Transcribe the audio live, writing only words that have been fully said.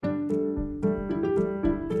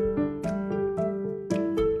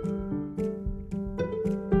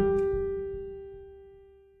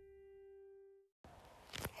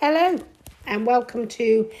Hello, and welcome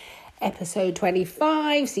to episode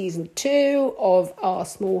 25, season 2 of our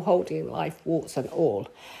small holding life, warts and all,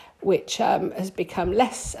 which has become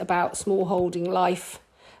less about small holding life.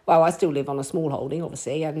 Well, I still live on a small holding,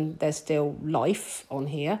 obviously, and there's still life on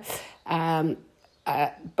here, and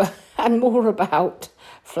more about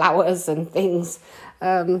flowers and things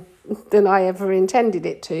than I ever intended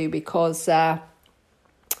it to, because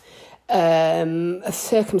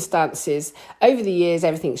circumstances over the years,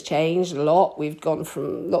 everything's changed a lot. We've gone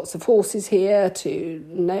from lots of horses here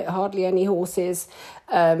to hardly any horses,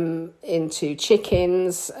 into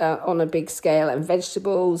chickens on a big scale, and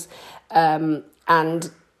vegetables, and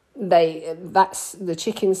that's the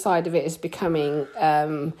chicken side of it is becoming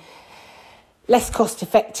less cost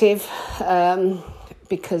effective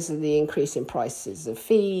because of the increase in prices of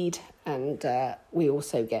feed. And we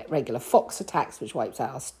also get regular fox attacks, which wipes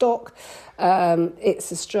out our stock.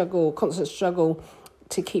 It's a struggle, constant struggle,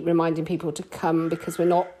 to keep reminding people to come, because we're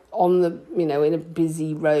not on the, in a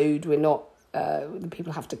busy road. We're not, the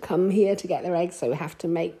people have to come here to get their eggs, so we have to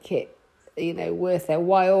make it, worth their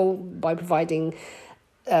while by providing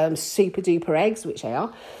super duper eggs, which they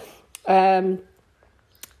are.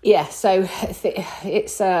 So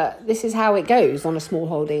it's this is how it goes on a small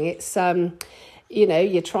holding. It's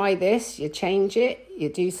you try this, you change it, you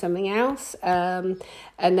do something else. And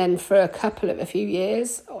then for a few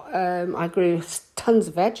years, I grew tons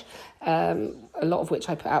of veg, a lot of which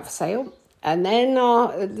I put out for sale. And then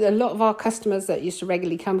a lot of our customers that used to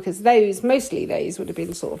regularly come, because mostly those would have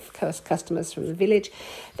been sort of customers from the village,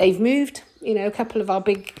 they've moved. A couple of our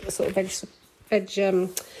big sort of veg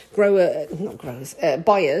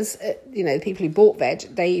buyers, people who bought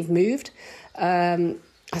veg, they've moved.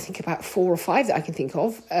 I think about 4 or 5 that I can think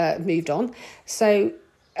of moved on. So,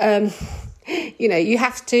 you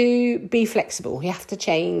have to be flexible. You have to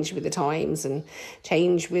change with the times and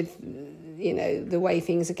change with, the way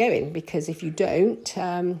things are going, because if you don't,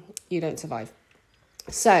 you don't survive.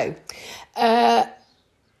 So,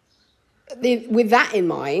 with that in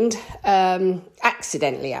mind,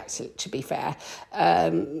 accidentally, to be fair,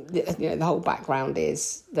 the whole background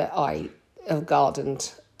is that I have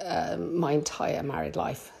gardened my entire married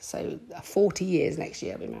life. So 40 years next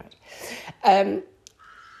year I'll be married.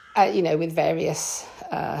 With various,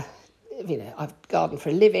 I've gardened for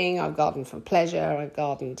a living, I've gardened for pleasure, I've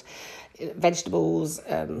gardened vegetables,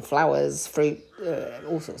 flowers, fruit,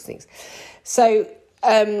 all sorts of things. So,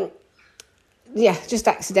 just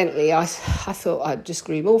accidentally, I thought I'd just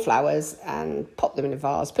grew more flowers and pop them in a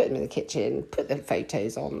vase, put them in the kitchen, put the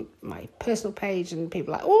photos on my personal page, and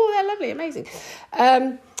people were like, oh, they're lovely, amazing.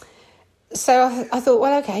 So I thought,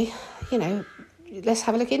 well, okay, let's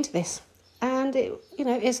have a look into this. And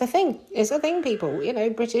it's a thing. It's a thing, people.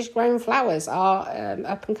 British grown flowers are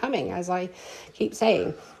up and coming, as I keep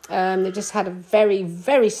saying. They've just had a very,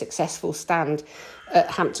 very successful stand at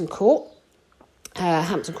Hampton Court.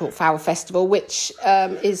 Hampton Court Flower Festival, which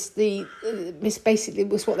basically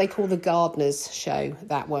was what they call the gardeners show,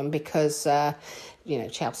 that one, because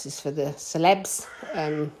Chelsea's for the celebs,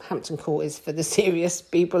 Hampton Court is for the serious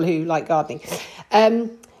people who like gardening.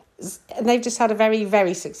 And they've just had a very,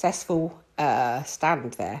 very successful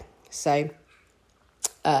stand there. So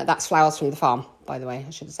that's Flowers from the Farm, by the way, I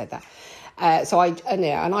should have said that. So I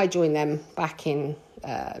joined them back in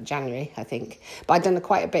January, I think. But I'd done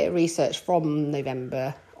quite a bit of research from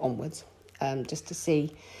November onwards, just to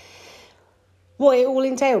see what it all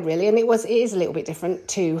entailed, really. And it is a little bit different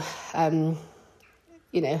to, having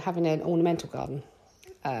an ornamental garden.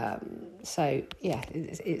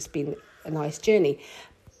 It's been a nice journey.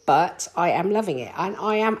 But I am loving it, and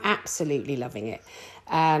I am absolutely loving it.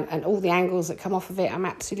 And all the angles that come off of it, I'm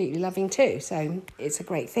absolutely loving too. So it's a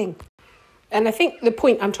great thing. And I think the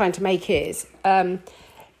point I'm trying to make is, we're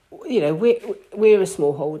a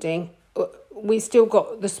small holding. We still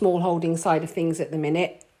got the small holding side of things at the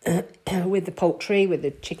minute, with the poultry, with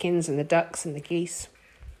the chickens and the ducks and the geese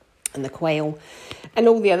and the quail and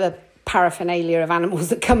all the other paraphernalia of animals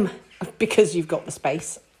that come because you've got the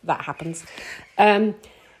space. That happens.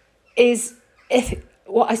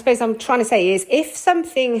 What I suppose I'm trying to say is, if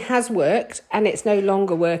something has worked and it's no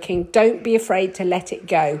longer working, don't be afraid to let it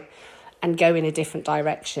go and go in a different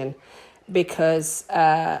direction, because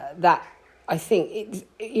that, I think,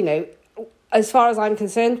 as far as I'm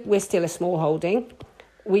concerned, we're still a small holding.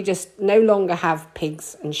 We just no longer have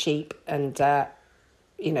pigs and sheep and,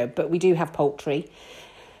 but we do have poultry.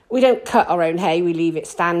 We don't cut our own hay, we leave it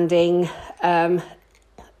standing.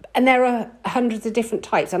 And there are hundreds of different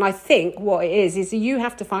types. And I think what it is you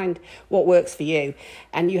have to find what works for you.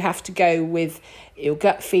 And you have to go with your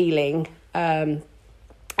gut feeling.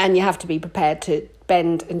 And you have to be prepared to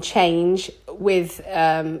bend and change with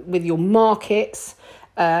your markets,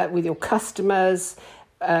 with your customers,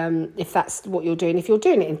 if that's what you're doing. If you're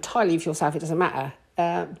doing it entirely for yourself, it doesn't matter.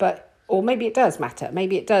 Or maybe it does matter.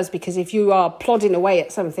 Maybe it does, because if you are plodding away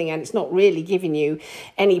at something and it's not really giving you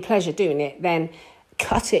any pleasure doing it, then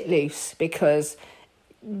cut it loose, because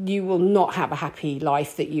you will not have a happy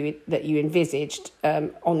life that you envisaged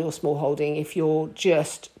on your small holding if you're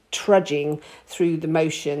just trudging through the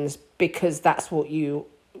motions because that's what you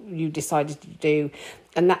decided to do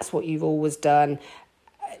and that's what you've always done,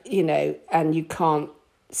 and you can't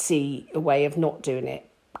see a way of not doing it.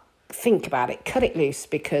 Think about it, cut it loose,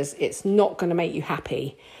 because it's not going to make you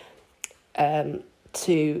happy.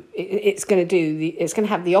 It's going to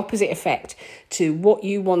have the opposite effect to what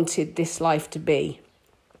you wanted this life to be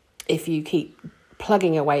if you keep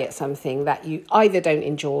plugging away at something that you either don't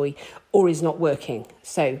enjoy or is not working.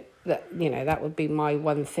 So that would be my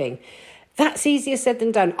one thing. That's easier said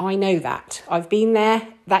than done. I know that. I've been there.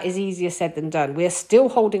 That is easier said than done. We're still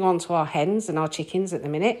holding on to our hens and our chickens at the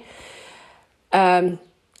minute,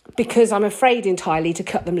 because I'm afraid entirely to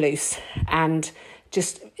cut them loose and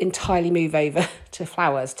just entirely move over to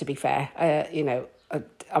flowers, to be fair.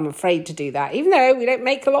 I'm afraid to do that. Even though we don't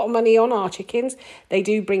make a lot of money on our chickens, they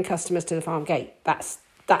do bring customers to the farm gate. That's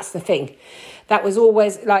the thing. That was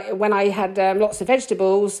always, like, when I had lots of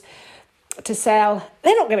vegetables to sell,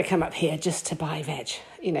 they're not going to come up here just to buy veg.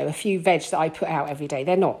 A few veg that I put out every day,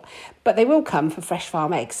 they're not. But they will come for fresh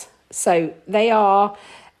farm eggs. So they are,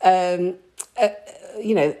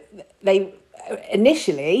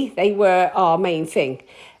 initially they were our main thing.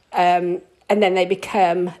 And then they've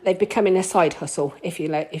become in a side hustle, if you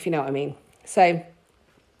know what I mean. So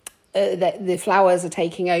the flowers are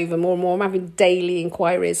taking over more and more. I'm having daily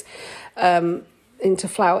inquiries into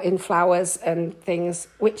flowers and things,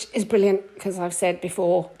 which is brilliant, because I've said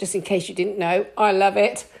before, just in case you didn't know, I love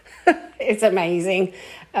it. It's amazing.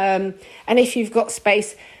 And if you've got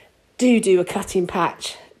space, do a cutting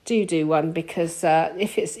patch. Do one, because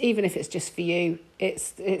if it's just for you,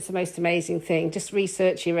 it's the most amazing thing. Just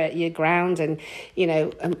research your ground and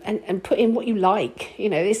and put in what you like.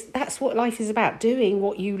 That's what life is about, doing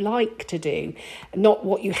what you like to do, not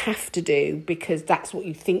what you have to do because that's what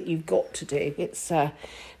you think you've got to do. It's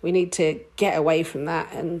we need to get away from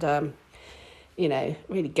that and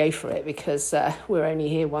really go for it, because we're only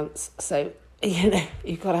here once. So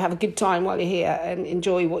you've got to have a good time while you're here and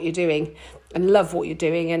enjoy what you're doing and love what you're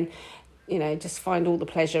doing, and just find all the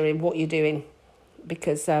pleasure in what you're doing,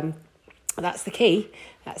 because that's the key.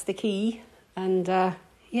 And so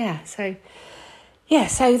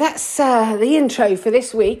that's the intro for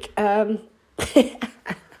this week. I'm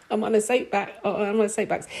on a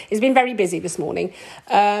soapbox. It's been very busy this morning.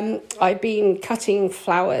 I've been cutting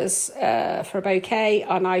flowers for a bouquet,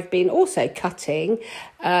 and I've been also cutting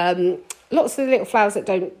lots of the little flowers that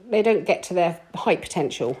don't get to their height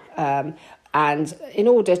potential. And in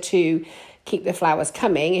order to keep the flowers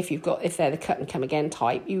coming, if they're the cut and come again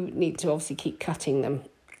type, you need to obviously keep cutting them.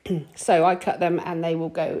 So I cut them and they will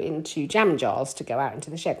go into jam jars to go out into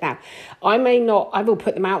the shed. Now, I will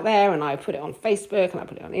put them out there, and I put it on Facebook and I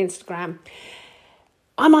put it on Instagram.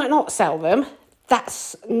 I might not sell them.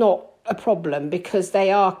 That's not a problem, because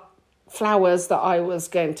they are flowers that I was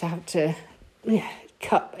going to have to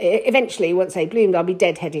cut. Eventually, once they bloomed, I'll be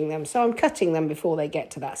deadheading them. So I'm cutting them before they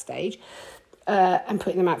get to that stage and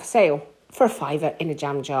putting them out for sale for £5 in a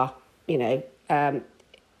jam jar. It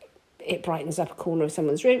brightens up a corner of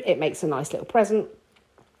someone's room. It makes a nice little present.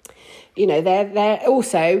 They're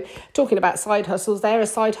also talking about side hustles. They're a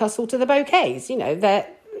side hustle to the bouquets. I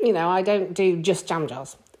don't do just jam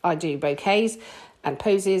jars. I do bouquets and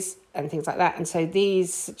posies and things like that. And so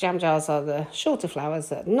these jam jars are the shorter flowers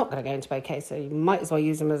that are not going to go into bouquets. So you might as well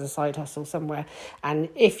use them as a side hustle somewhere. And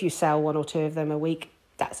if you sell 1 or 2 of them a week,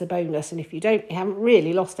 that's a bonus. And if you don't, you haven't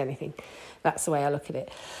really lost anything. That's the way I look at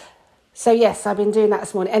it. So yes, I've been doing that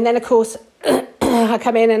this morning. And then, of course, I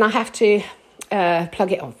come in and I have to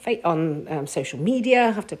plug it on social media.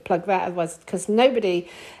 I have to plug that, otherwise, because nobody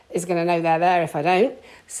is going to know they're there if I don't.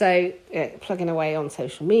 So plugging away on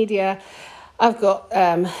social media. I've got,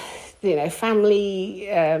 family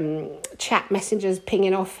chat messengers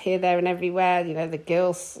pinging off here, there and everywhere. The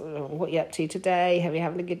girls, what are you up to today? Have you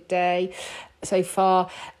having a good day so far?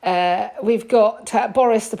 We've got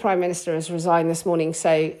Boris, the Prime Minister, has resigned this morning.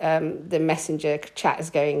 So the messenger chat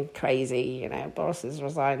is going crazy. Boris has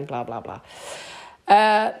resigned, blah, blah, blah.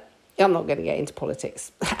 I'm not going to get into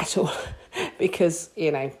politics at all because,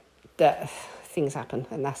 things happen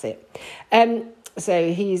and that's it.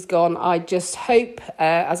 So he's gone. I just hope,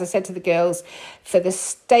 as I said to the girls, for the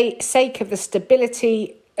sake of the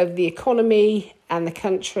stability of the economy and the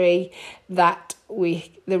country that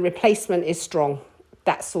the replacement is strong.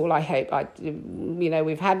 That's all I hope.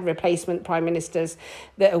 We've had replacement prime ministers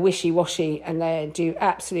that are wishy-washy, and they do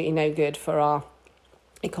absolutely no good for our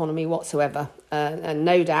economy whatsoever. And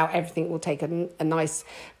no doubt everything will take a nice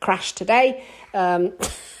crash today.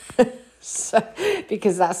 So,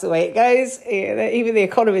 because that's the way it goes. Even the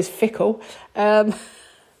economy is fickle.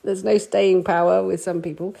 There's no staying power with some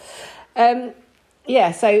people.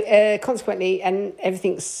 So consequently, and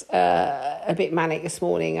everything's a bit manic this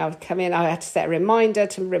morning. I've come in, I had to set a reminder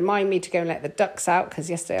to remind me to go and let the ducks out, because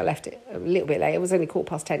yesterday I left it a little bit late. It was only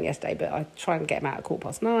 10:15 yesterday, but I try and get them out at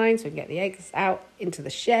 9:15 so we can get the eggs out into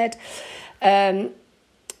the shed.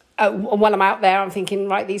 While I'm out there, I'm thinking,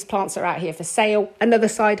 right, these plants are out here for sale. Another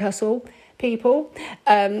side hustle, people.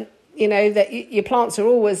 That your plants are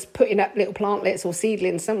always putting up little plantlets or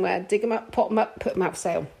seedlings somewhere. Dig them up, pop them up, put them out for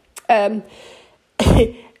sale.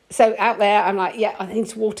 So out there, I'm like, I need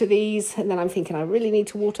to water these. And then I'm thinking, I really need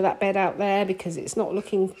to water that bed out there because it's not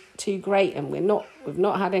looking too great. And we've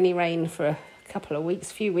not had any rain for a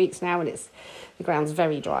few weeks now, and the ground's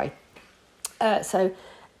very dry.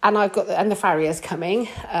 And I've got the farrier's coming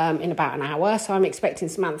in about an hour, so I'm expecting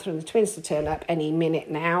Samantha and the twins to turn up any minute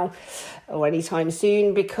now or any time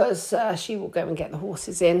soon, because she will go and get the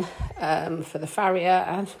horses in for the farrier.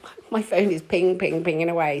 And my phone is pinging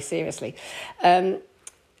away, seriously.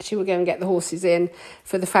 She will go and get the horses in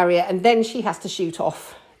for the farrier, and then she has to shoot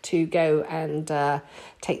off to go and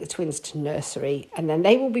take the twins to nursery, and then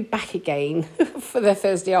they will be back again for their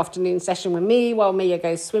Thursday afternoon session with me while Mia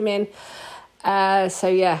goes swimming. It's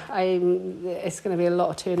going to be a lot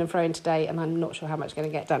of to and fro today, and I'm not sure how much is going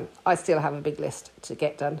to get done. I still have a big list to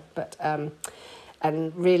get done, but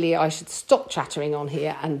and really I should stop chattering on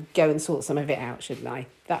here and go and sort some of it out, shouldn't I?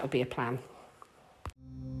 That would be a plan.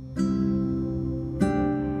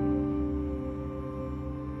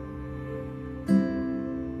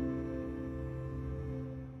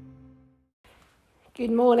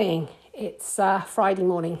 Good morning. It's Friday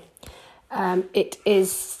morning. It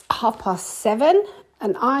is 7:30,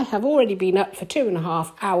 and I have already been up for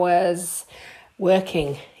 2.5 hours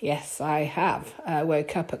working. Yes, I have. I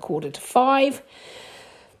woke up at 4:45,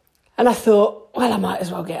 and I thought, well, I might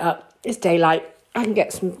as well get up. It's daylight. I can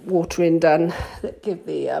get some watering done that give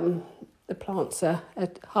the plants a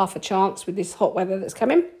half a chance with this hot weather that's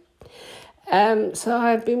coming. So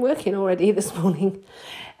I've been working already this morning.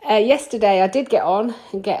 Yesterday I did get on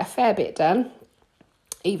and get a fair bit done,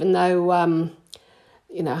 even though, I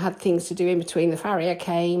had things to do in between. The farrier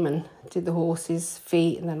came and did the horses'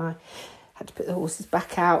 feet, and then I had to put the horses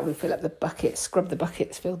back out and fill up the buckets, scrub the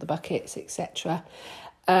buckets, fill the buckets, etc.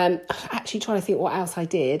 Actually trying to think what else I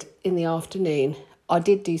did in the afternoon. I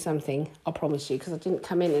did do something, I promise you, because I didn't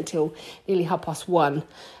come in until nearly 1:30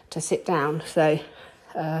 to sit down. So,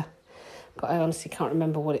 but I honestly can't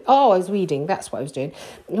remember what it... Oh, I was weeding. That's what I was doing.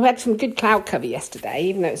 We had some good cloud cover yesterday,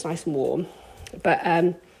 even though it's nice and warm. But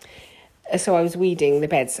so I was weeding the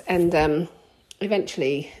beds, and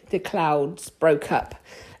eventually the clouds broke up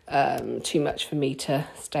too much for me to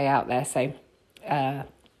stay out there. So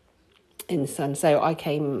in the sun. So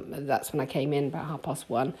that's when I came in about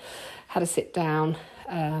 1:30. Had a sit down,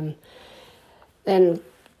 then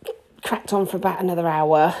cracked on for about another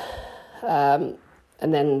hour.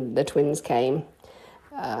 And then the twins came,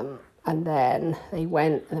 and then they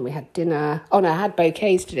went, and then we had dinner. Oh, no, I had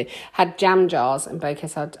bouquets to do. Had jam jars and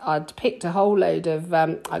bouquets. I'd picked a whole load of...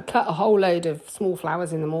 I'd cut a whole load of small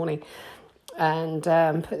flowers in the morning and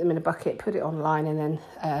put them in a bucket, put it online, and then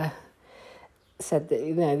said that,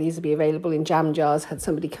 these will be available in jam jars. Had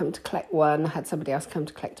somebody come to collect one. Had somebody else come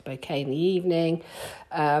to collect a bouquet in the evening.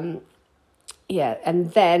 And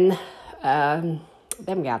then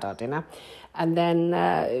we had our dinner. And then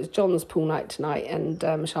it was John's pool night tonight,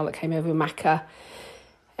 and Charlotte came over with Macca,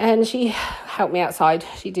 and she helped me outside.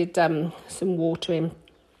 She did some watering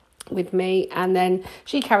with me, and then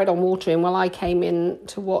she carried on watering while I came in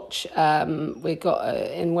to watch. We got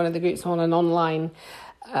in one of the groups on an online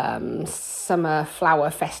summer flower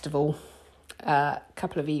festival,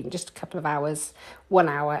 just a couple of hours, 1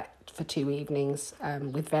 hour for 2 evenings,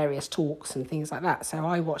 with various talks and things like that. So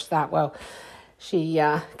I watched that. Well, she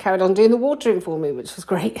carried on doing the watering for me, which was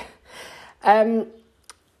great. So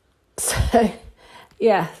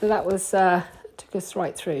that was took us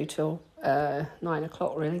right through till 9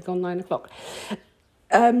 o'clock, really, gone 9 o'clock.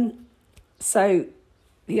 So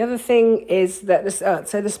the other thing is that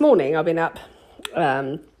this morning I've been up,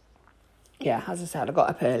 as I said, I got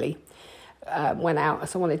up early, went out,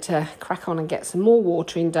 so I wanted to crack on and get some more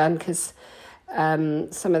watering done, because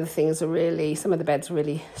Some of the beds are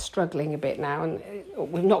really struggling a bit now, and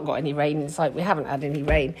we've not got any rain inside. We haven't had any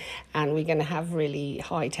rain, and we're going to have really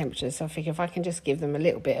high temperatures. So I figure if I can just give them a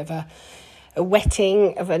little bit of a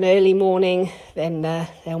wetting of an early morning, then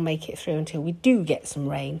they'll make it through until we do get some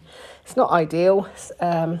rain. It's not ideal,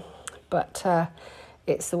 but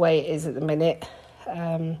it's the way it is at the minute.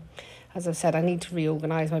 As I've said, I need to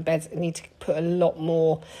reorganise my beds. I need to put a lot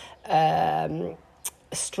more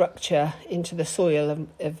structure into the soil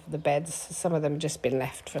of the beds. Some of them have just been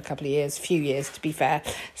left for a few years to be fair.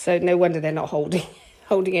 So no wonder they're not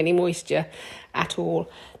holding any moisture at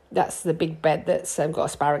all. That's the big bed that's got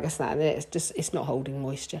asparagus in that, and it's not holding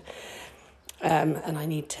moisture. And I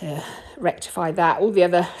need to rectify that. All the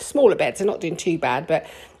other smaller beds are not doing too bad, but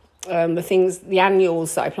the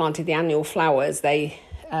annuals that I planted, the annual flowers, they're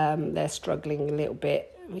struggling a little bit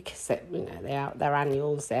because they're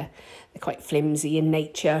annuals. They're quite flimsy in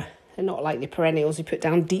nature. They're not like the perennials who put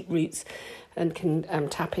down deep roots and can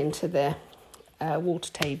tap into the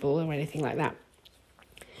water table or anything like that.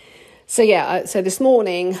 So so this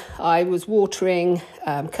morning I was watering,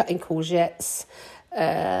 cutting courgettes.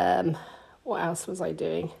 What else was I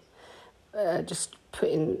doing? Just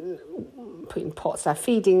putting pots there,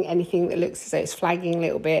 feeding anything that looks as though it's flagging a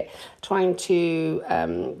little bit, trying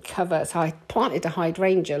to cover. So I planted a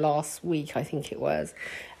hydrangea last week, I think it was,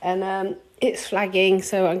 and it's flagging.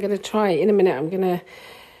 So I'm going to try in a minute. I'm going to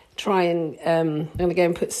try and I'm going to go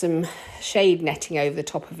and put some shade netting over the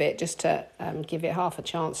top of it just to give it half a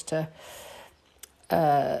chance to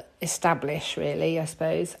establish, really, I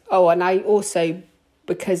suppose. Oh, and I also,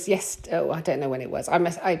 because I don't know when it was.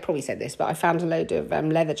 I probably said this, but I found a load of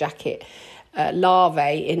leather jacket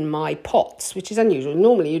larvae in my pots, which is unusual.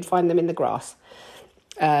 Normally, you'd find them in the grass.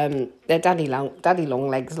 They're daddy long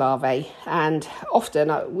legs larvae, and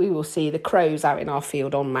often we will see the crows out in our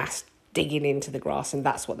field en masse digging into the grass, and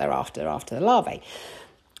that's what they're after the larvae.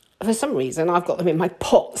 For some reason, I've got them in my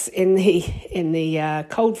pots in the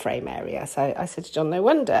cold frame area. So I said to John, no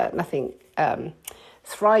wonder nothing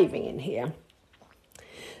thriving in here.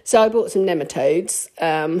 So I bought some nematodes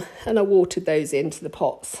and I watered those into the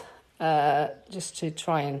pots just to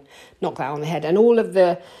try and knock that on the head. And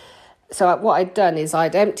so what I'd done is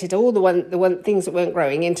I'd emptied all the things that weren't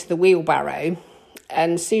growing into the wheelbarrow,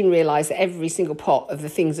 and soon realised that every single pot of the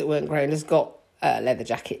things that weren't growing has got leather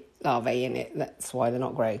jacket larvae in it. That's why they're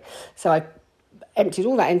not growing. So I emptied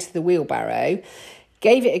all that into the wheelbarrow,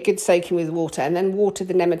 gave it a good soaking with water, and then watered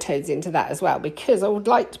the nematodes into that as well, because I would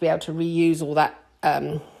like to be able to reuse all that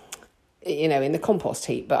in the compost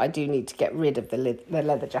heap, but I do need to get rid of the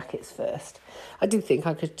leather jackets first. I did think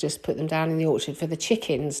I could just put them down in the orchard for the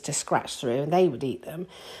chickens to scratch through and they would eat them,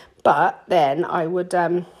 but then I would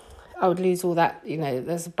lose all that.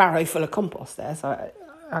 There's a barrow full of compost there, so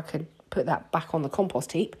I could put that back on the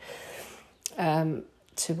compost heap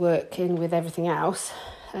to work in with everything else,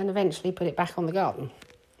 and eventually put it back on the garden.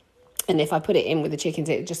 And if I put it in with the chickens,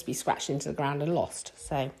 it would just be scratched into the ground and lost.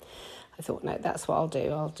 So I thought, no, that's what I'll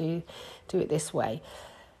do. I'll do it this way.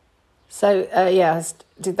 So, I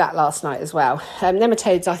did that last night as well.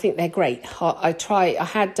 Nematodes, I think they're great. I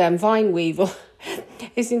had vine weevil.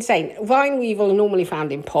 It's insane. Vine weevil are normally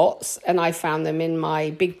found in pots, and I found them in my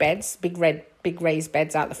big beds, big raised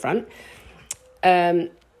beds out the front.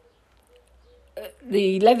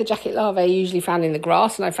 The leather jacket larvae are usually found in the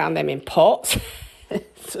grass, and I found them in pots.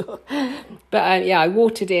 I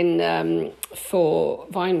watered in for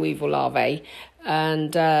vine weevil larvae,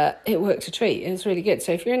 and it worked a treat. It was really good.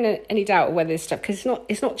 So if you're in any doubt of whether this stuff, because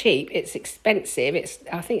it's not cheap, it's expensive.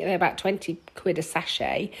 I think they're about 20 quid a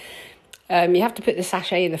sachet. You have to put the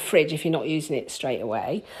sachet in the fridge if you're not using it straight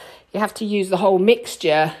away. You have to use the whole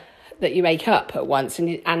mixture that you make up at once,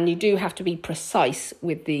 and you do have to be precise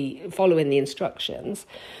with following the instructions.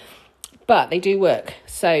 But they do work.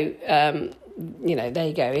 So there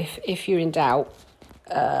you go. If you're in doubt,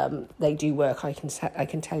 they do work. I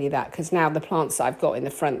can tell you that, because now the plants that I've got in the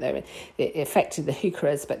front, it affected the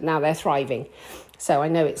heucheras, but now they're thriving. So I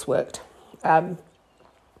know it's worked.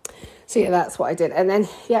 So that's what I did. And then,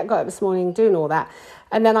 got up this morning doing all that.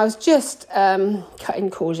 And then I was just cutting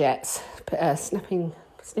courgettes,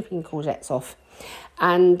 snipping courgettes off.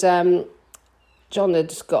 And John had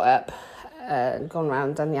just got up and gone around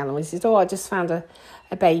and done the animals. He said, I just found a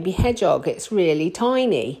baby hedgehog. It's really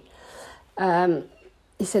tiny.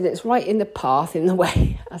 He said, it's right in the path, in the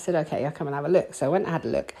way. I said, okay, I'll come and have a look. So I went and had a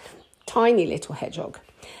look. Tiny little hedgehog.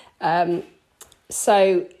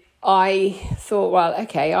 So I thought, well,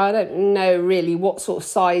 okay, I don't know really what sort of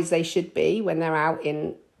size they should be when they're out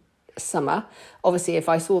in summer. Obviously, if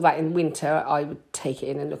I saw that in winter, I would take it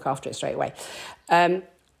in and look after it straight away.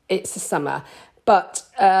 It's the summer. But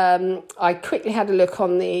I quickly had a look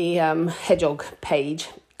on the hedgehog page,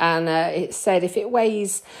 and it said if it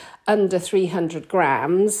weighs under 300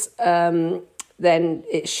 grams, then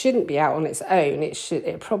it shouldn't be out on its own.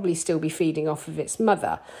 It probably still be feeding off of its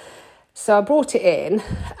mother. So I brought it in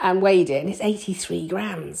and weighed it, and it's 83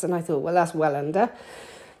 grams. And I thought, well, that's well under.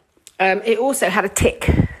 It also had a tick.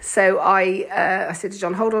 So I said to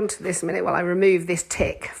John, hold on to this a minute while I remove this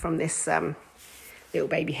tick from this little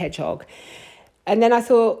baby hedgehog. And then I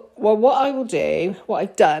thought, well, what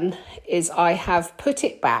I've done is I have put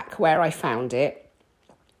it back where I found it,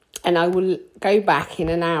 and I will go back in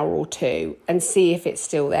an hour or two and see if it's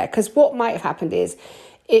still there. Because what might have happened is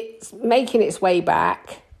it's making its way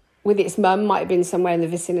back with its mum, might have been somewhere in the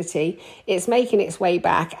vicinity. It's making its way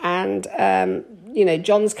back, and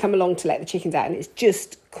John's come along to let the chickens out, and it's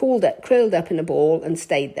just curled up in a ball and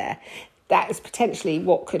stayed there. That is potentially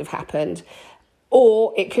what could have happened.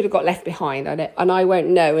 Or it could have got left behind, and I won't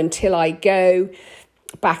know until I go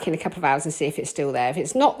back in a couple of hours and see if it's still there. If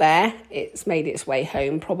it's not there, it's made its way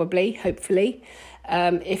home, probably, hopefully.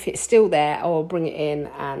 If it's still there, I'll bring it in.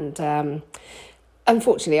 And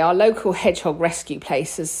unfortunately, our local hedgehog rescue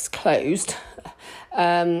place has closed.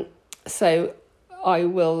 So I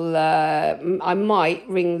will. I might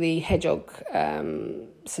ring the Hedgehog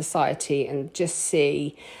Society and just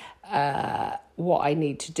see what I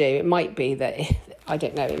need to do. It might be that I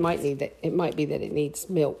don't know. It might be that it needs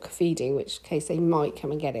milk feeding, which case they might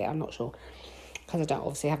come and get it. I'm not sure, because I don't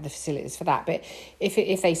obviously have the facilities for that. But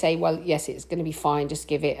if they say, well, yes, it's going to be fine, just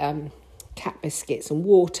give it cat biscuits and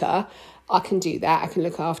water, I can do that. I can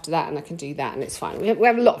look after that, and I can do that, and it's fine. We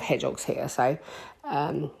have a lot of hedgehogs here, so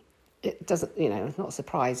it doesn't, it's not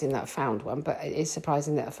surprising that I found one, but it is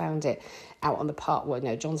surprising that I found it out on the path. Well,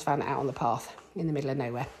 no, John's found it out on the path in the middle of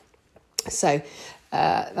nowhere. So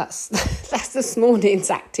that's this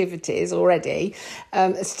morning's activities already.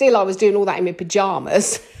 Still, I was doing all that in my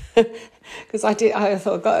pyjamas because I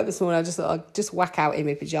thought I got up this morning. I just thought I'd just whack out in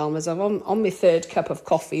my pyjamas. I'm on my third cup of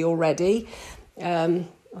coffee already. I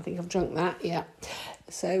think I've drunk that. Yeah.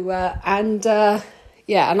 So and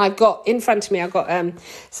I've got in front of me. I've got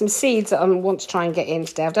some seeds that I want to try and get in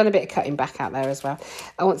today. I've done a bit of cutting back out there as well.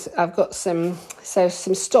 I've got some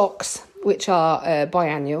stocks which are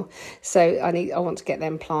biannual, so I want to get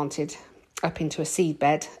them planted up into a seed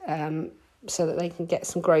bed so that they can get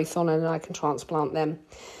some growth on, and I can transplant them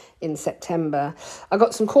in September. I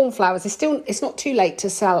got some cornflowers. It's not too late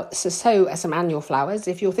to sow some annual flowers.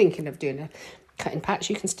 If you're thinking of doing a cutting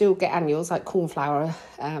patch, you can still get annuals like cornflower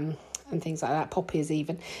and things like that, poppies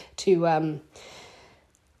even, to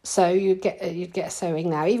so you'd get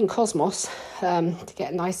sowing now. Even cosmos to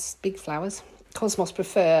get nice big flowers. Cosmos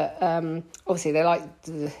prefer, obviously they like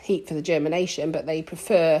the heat for the germination, but they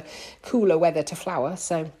prefer cooler weather to flower.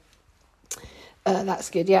 So that's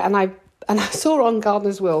good. Yeah, and I saw on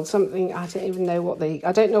Gardener's World something, I don't know what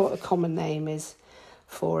the common name is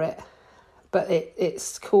for it, but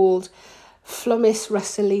it's called Phlomis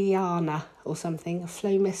russeliana or something,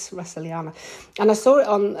 Phlomis russeliana. And I saw it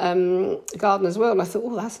on Gardener's World, and I thought,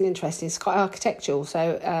 oh, that's an interesting, it's quite architectural,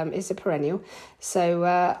 so it's a perennial. So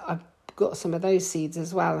I've got some of those seeds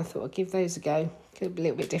as well. I thought I'd give those a go. Could be a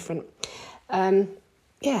little bit different. Today,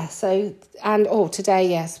 yes.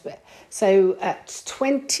 So at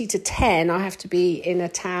 20 to 10, I have to be in a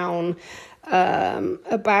town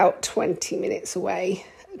about 20 minutes away,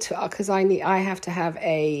 because I'm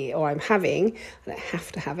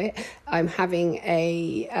having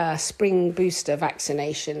a spring booster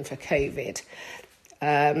vaccination for COVID.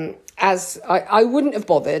 As I wouldn't have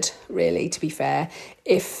bothered, really, to be fair,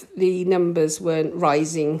 if the numbers weren't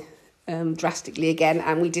rising drastically again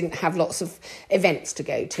and we didn't have lots of events to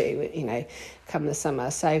go to, come the summer.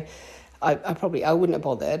 So I wouldn't have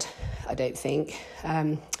bothered, I don't think.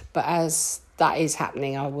 But as that is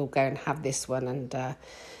happening, I will go and have this one and,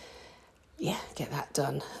 get that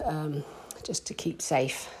done, just to keep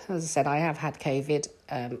safe. As I said, I have had COVID.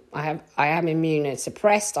 I am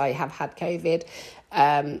immunosuppressed. I have had COVID.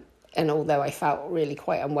 And although I felt really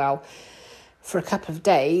quite unwell for a couple of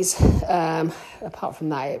days, apart from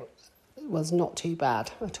that, it was not too bad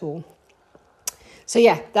at all. So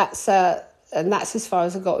that's as far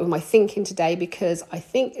as I got with my thinking today, because I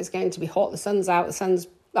think it's going to be hot. The sun's out.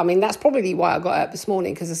 That's probably why I got up this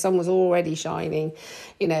morning, because the sun was already shining.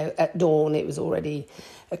 At dawn it was already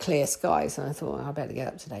a clear sky. So I thought, I better get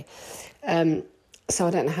up today. So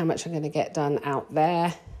I don't know how much I'm going to get done out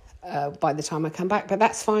there by the time I come back, but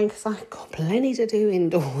that's fine, because I've got plenty to do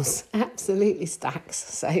indoors. Absolutely stacks.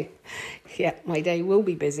 So my day will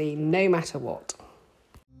be busy no matter what.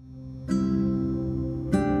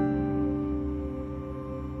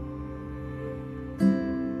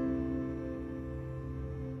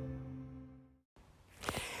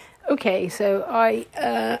 Okay, so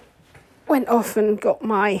I went off and got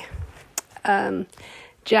my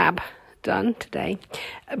jab done today.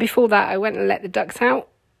 Before that, I went and let the ducks out.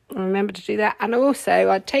 I remembered to do that. And also,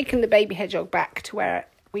 I'd taken the baby hedgehog back to where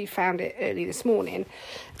we found it early this morning.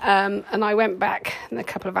 And I went back a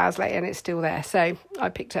couple of hours later and it's still there. So I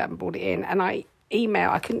picked it up and brought it in. And I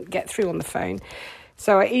couldn't get through on the phone.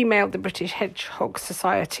 So I emailed the British Hedgehog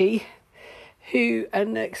Society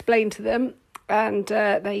and explained to them. And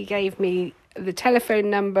they gave me the telephone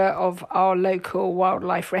number of our local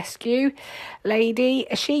wildlife rescue lady.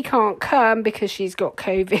 She can't come because she's got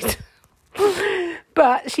COVID.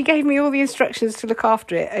 But she gave me all the instructions to look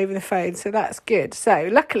after it over the phone. So that's good. So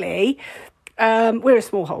luckily, we're a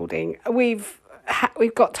small holding. We've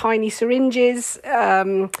got tiny syringes.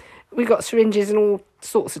 We've got syringes in all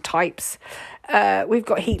sorts of types. We've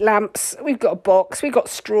got heat lamps. We've got a box. We've got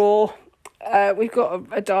straw. We've got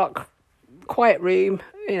a dark, quiet room,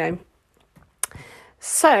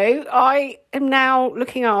 So I am now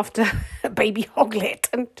looking after baby Hoglet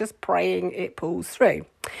and just praying it pulls through.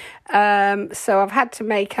 So I've had to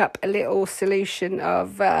make up a little solution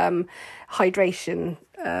of hydration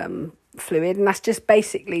fluid, and that's just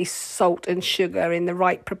basically salt and sugar in the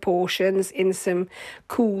right proportions in some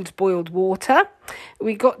cooled boiled water.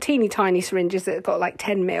 We got teeny tiny syringes that have got like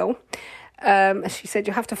 10 ml. As she said,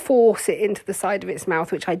 you have to force it into the side of its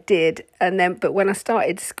mouth, which I did. But when I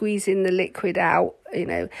started squeezing the liquid out,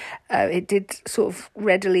 it did sort of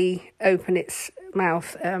readily open its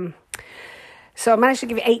mouth. So I managed to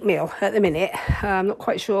give it 8 ml at the minute. I'm not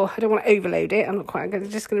quite sure. I don't want to overload it. I'm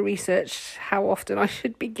just going to research how often I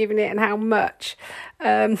should be giving it and how much.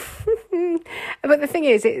 But the thing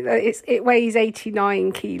is, it weighs 89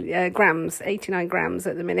 grams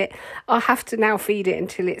at the minute. I'll have to now feed it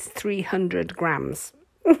until it's 300 grams.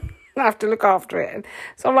 I have to look after it.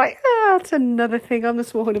 So I'm like, that's another thing on the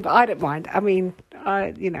small holding, but I don't mind. I mean,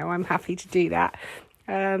 I'm happy to do that.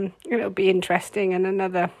 It'll be interesting and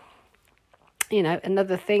another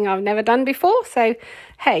thing I've never done before. So,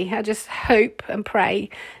 hey, I just hope and pray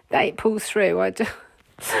that it pulls through.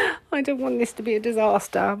 I don't want this to be a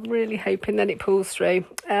disaster. I'm really hoping that it pulls through.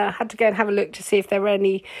 I had to go and have a look to see if there were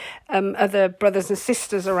any other brothers and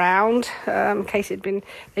sisters around, in case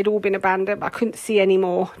they'd all been abandoned. But I couldn't see any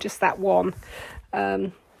more, just that one.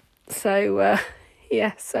 So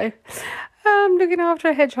I'm looking after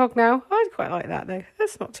a hedgehog now. I quite like that, though.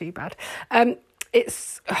 That's not too bad.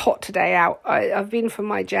 It's hot today out. I've been for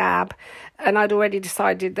my jab and I'd already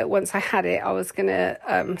decided that once I had it, I was going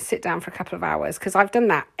to sit down for a couple of hours, because I've done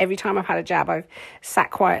that. Every time I've had a jab, I've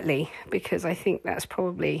sat quietly, because I think that's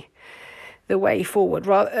probably the way forward.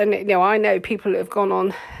 I know people who have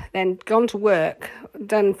gone to work,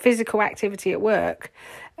 done physical activity at work,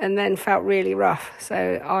 and then felt really rough.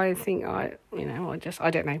 So I think I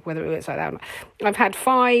don't know whether it works like that or not. I've had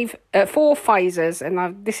 4 Pfizers,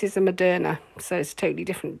 and this is a Moderna, so it's a totally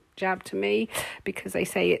different jab to me, because they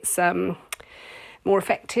say it's more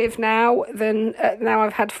effective now than now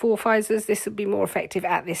I've had 4 Pfizers. This would be more effective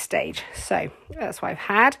at this stage. So that's what I've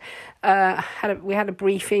had. We had a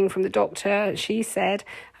briefing from the doctor. She said,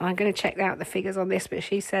 and I'm going to check out the figures on this, but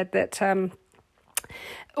she said that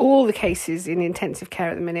all the cases in intensive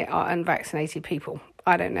care at the minute are unvaccinated people.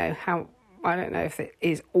 I don't know if it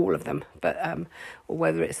is all of them, but or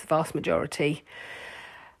whether it's the vast majority.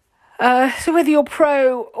 So whether you're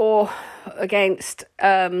pro or against,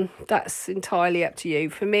 that's entirely up to you.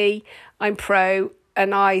 For me, I'm pro,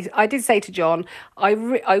 and I did say to John, I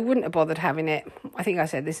wouldn't have bothered having it. I think I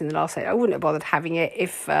said this in the last set. I wouldn't have bothered having it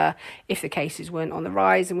if the cases weren't on the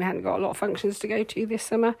rise and we hadn't got a lot of functions to go to this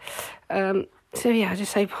summer. So yeah, I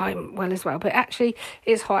just hope I'm well as well. But actually,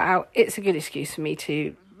 it's hot out. It's a good excuse for me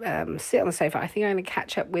to sit on the sofa. I think I'm going to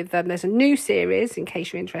catch up with there's a new series, in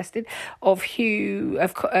case you're interested, of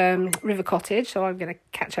River Cottage. So I'm going to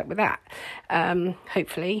catch up with that,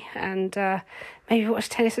 hopefully, and maybe watch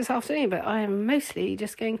tennis this afternoon. But I am mostly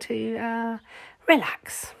just going to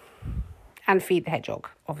relax and feed the hedgehog,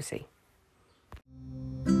 obviously.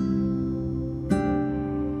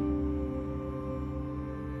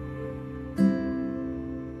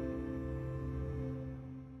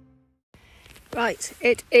 Right,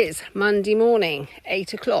 it is Monday morning,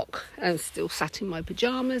 8 o'clock. I'm still sat in my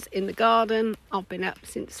pyjamas in the garden. I've been up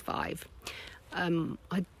since 5.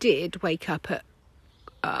 I did wake up at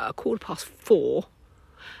 4:15.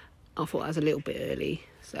 I thought that was a little bit early,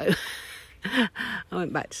 so I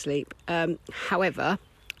went back to sleep. However,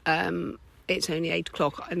 it's only 8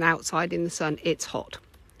 o'clock, and outside in the sun, it's hot.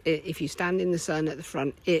 If you stand in the sun at the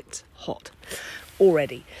front, it's hot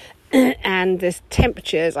already. And the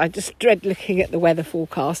temperatures, I just dread looking at the weather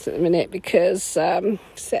forecast at the minute, because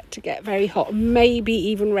set to get very hot, maybe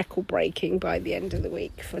even record breaking by the end of the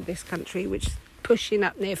week for this country, which is pushing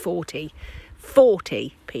up near 40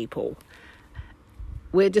 people.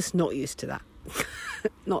 We're just not used to that.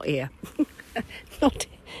 Not here.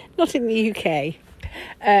 not in the UK.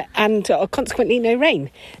 And consequently no rain.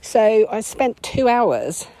 So I spent 2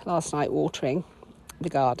 hours last night watering the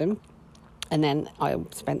garden, and then I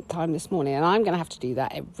spent time this morning, and I'm going to have to do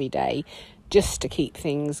that every day just to keep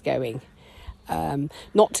things going.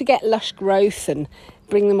 Not to get lush growth and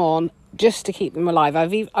bring them on, just to keep them alive.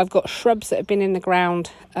 I've got shrubs that have been in the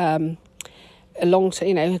ground a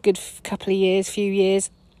good few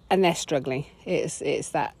years, and they're struggling. It's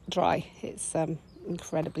that dry. It's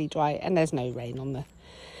incredibly dry, and there's no rain on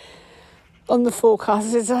the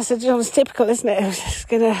forecast. It's typical, isn't it? It's just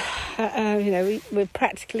gonna, we've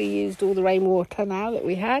practically used all the rainwater now that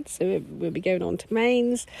we had, so we'll be going on to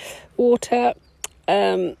mains water.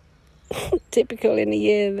 Typical in a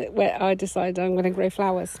year where I decide I'm going to grow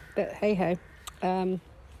flowers, but hey ho.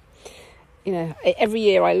 Every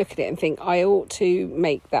year I look at it and think I ought to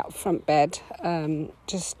make that front bed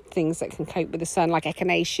just things that can cope with the sun, like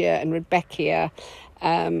echinacea and rudbeckia,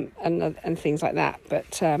 and things like that.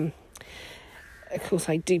 But of course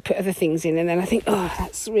I do put other things in, and then I think,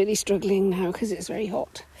 that's really struggling now because it's very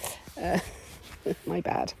hot. My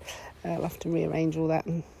bad. I'll have to rearrange all that.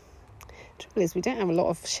 And the trouble is, we don't have a lot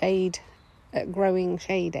of shade, growing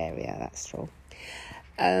shade area. That's true.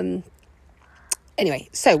 Anyway,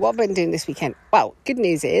 so what I've been doing this weekend? Well, good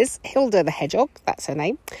news is Hilda the hedgehog, that's her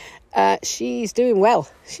name. She's doing well.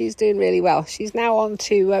 She's doing really well. She's now on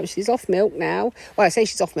to, she's off milk now. Well, I say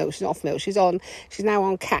she's off milk. She's not off milk. She's now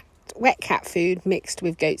on wet cat food mixed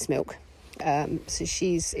with goat's milk. So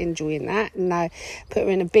she's enjoying that. And I put her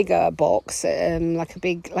in a bigger box, one of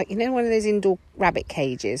those indoor rabbit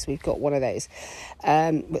cages. We've got one of those.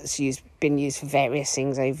 It's been used for various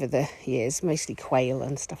things over the years, mostly quail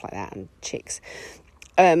and stuff like that, and chicks.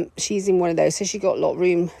 She's in one of those, so she got a lot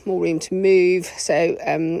more room to move. So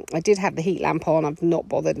I did have the heat lamp on. I've not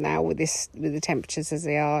bothered now with the temperatures as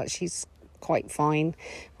they are. She's quite fine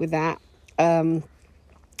with that.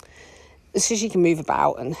 So she can move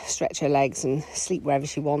about and stretch her legs and sleep wherever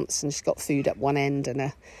she wants, and she's got food at one end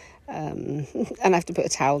and and I have to put a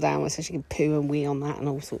towel down so she can poo and wee on that and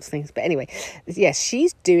all sorts of things. But anyway, yes,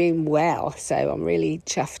 she's doing well, so I'm really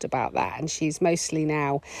chuffed about that. And she's mostly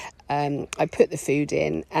now, I put the food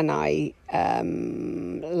in, and I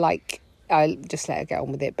just let her get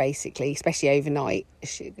on with it, basically, especially overnight,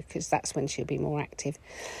 because that's when she'll be more active.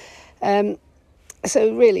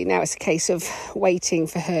 So really now it's a case of waiting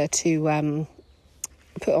for her to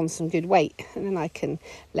put on some good weight, and then I can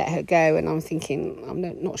let her go. And I'm thinking,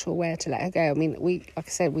 I'm not sure where to let her go. I mean, like I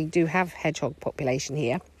said, we do have hedgehog population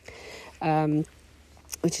here,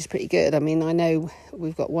 which is pretty good. I mean, I know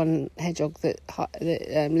we've got one hedgehog that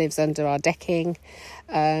lives under our decking.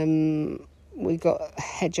 We've got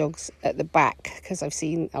hedgehogs at the back because I've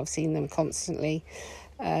seen them constantly.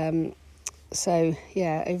 So,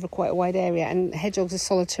 yeah, over quite a wide area. And hedgehogs are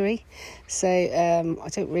solitary, so I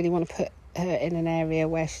don't really want to put her in an area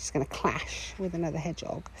where she's going to clash with another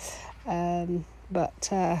hedgehog. I'm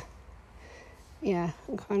kind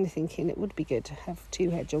of thinking it would be good to have two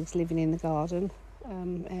hedgehogs living in the garden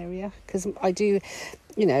area, because I do,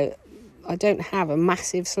 I don't have a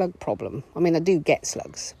massive slug problem. I mean, I do get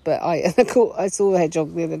slugs, but I saw a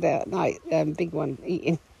hedgehog the other day at night, big one,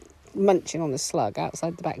 munching on a slug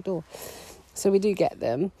outside the back door. So we do get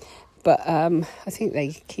them, but I think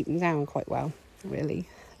they keep them down quite well, really.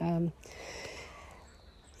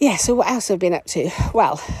 So what else have I been up to?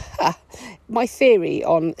 Well, my theory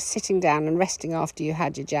on sitting down and resting after you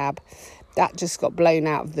had your jab, that just got blown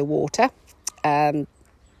out of the water.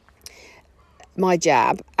 My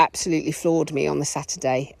jab absolutely floored me on the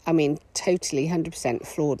Saturday. I mean, totally 100%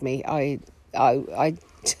 floored me. I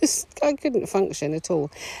couldn't function at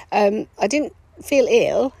all. I didn't feel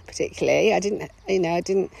ill particularly.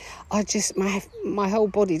 My whole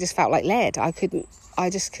body just felt like lead. I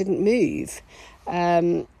just couldn't move.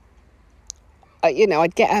 I'd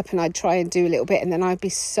get up and I'd try and do a little bit, and then I'd be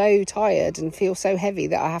so tired and feel so heavy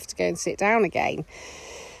that I have to go and sit down again.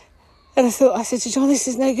 And I said to John, this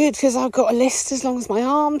is no good, because I've got a list as long as my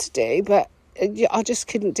arm to do, but I just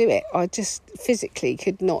couldn't do it. I just physically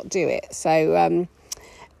could not do it. So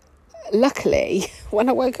luckily, when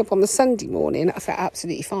I woke up on the Sunday morning, I felt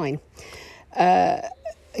absolutely fine. I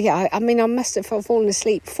must have fallen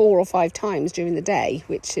asleep 4 or 5 times during the day,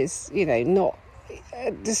 which is,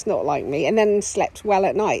 not like me. And then slept well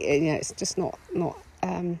at night. It's just not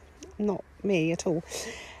me at all.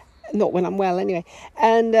 not when I'm well anyway.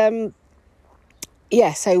 And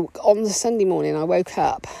so on the Sunday morning I woke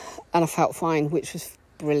up and I felt fine, which was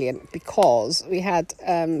brilliant, because we had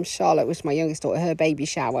Charlotte, which is my youngest daughter, her baby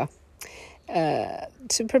shower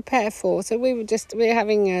to prepare for. So we were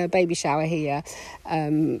having a baby shower here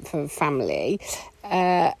for family,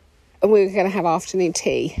 and we were going to have afternoon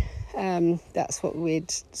tea. That's what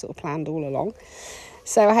we'd sort of planned all along.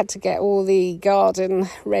 So I had to get all the garden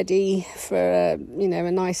ready for a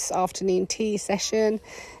nice afternoon tea session.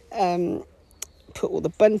 Put all the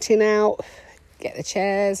bunting out, get the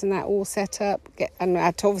chairs and that all set up. And I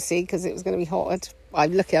had to, obviously, because it was going to be hot,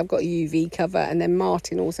 I'm lucky I've got a UV cover, and then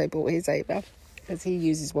Martin also brought his over because he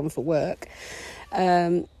uses one for work,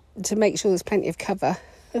 to make sure there's plenty of cover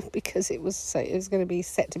because it was going to be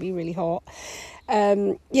set to be really hot.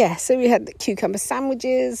 So we had the cucumber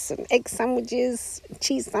sandwiches and egg sandwiches,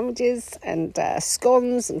 cheese sandwiches, and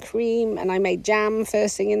scones and cream, and I made jam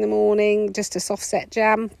first thing in the morning, just a soft set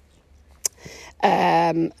jam.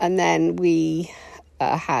 And then we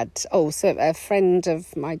so a friend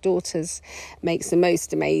of my daughter's makes the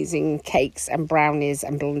most amazing cakes and brownies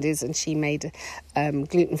and blondies, and she made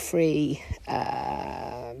gluten-free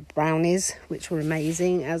brownies, which were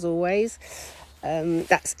amazing as always.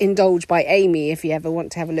 That's Indulge by Amy, if you ever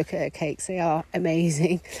want to have a look at her cakes. They are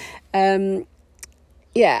amazing.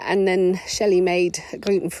 And then Shelley made a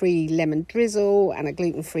gluten-free lemon drizzle and a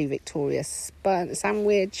gluten-free Victoria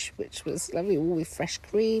sandwich, which was lovely, all with fresh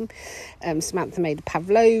cream. Samantha made a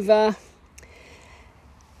pavlova.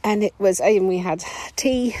 And we had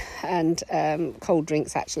tea and cold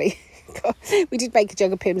drinks, actually. We did make a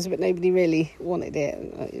jug of Pimm's, but nobody really wanted it.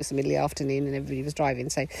 It was the middle of the afternoon and everybody was driving.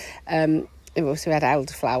 So we also had an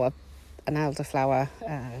elderflower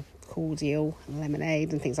cordial and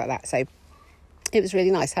lemonade and things like that. So it was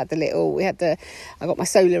really nice. I got my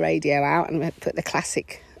solar radio out and we put the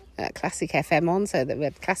classic FM on, so that we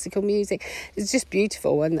had classical music. It's just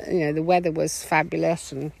beautiful, and the weather was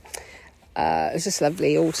fabulous, and it was just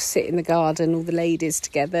lovely all to sit in the garden, all the ladies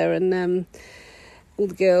together, and all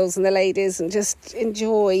the girls and the ladies, and just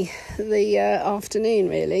enjoy the afternoon,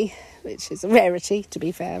 really, which is a rarity, to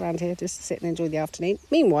be fair, around here, just to sit and enjoy the afternoon.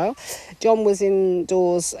 Meanwhile, John was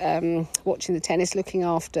indoors watching the tennis, looking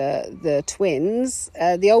after the twins.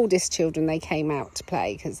 The oldest children, they came out to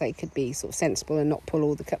play because they could be sort of sensible and not pull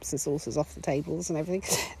all the cups and saucers off the tables and everything.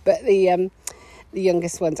 But the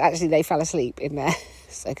youngest ones, actually, they fell asleep in there,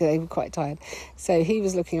 so because they were quite tired. So he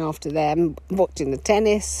was looking after them, watching the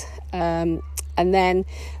tennis, and then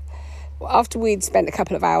after we'd spent a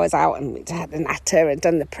couple of hours out and we'd had the natter and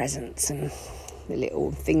done the presents and the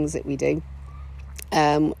little things that we do,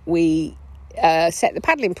 we set the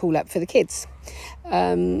paddling pool up for the kids,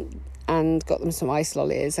 and got them some ice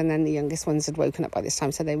lollies. And then the youngest ones had woken up by this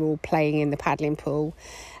time, so they were all playing in the paddling pool.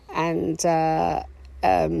 And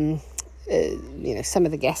some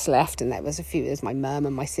of the guests left, and there's my mum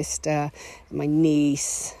and my sister and my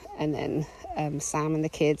niece, and then Sam and the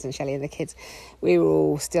kids and Shelley and the kids. We were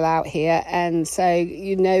all still out here, and so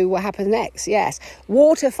what happens next. Yes,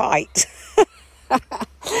 water fight.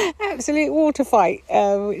 Absolute water fight,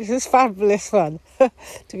 which was fabulous fun.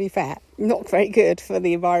 To be fair, not very good for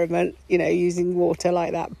the environment, using water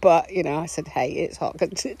like that, but I said, hey, it's hot.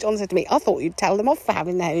 John said to me, I thought you'd tell them off for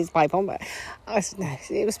having the hose pipe on, but I said, no,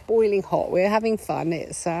 it was boiling hot. We're having fun.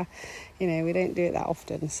 It's we don't do it that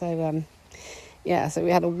often, so so we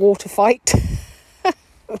had a water fight.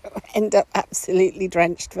 End up absolutely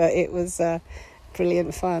drenched, but it was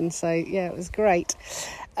brilliant fun. So it was great.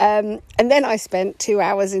 And then I spent 2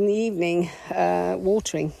 hours in the evening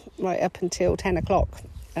watering right up until 10 o'clock.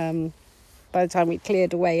 By the time we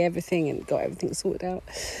cleared away everything and got everything sorted out,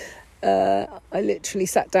 I literally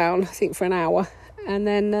sat down, I think, for an hour, and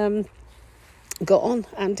then got on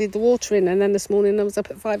and did the watering. And then this morning I was up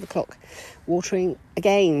at 5 o'clock watering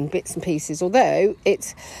again, bits and pieces. Although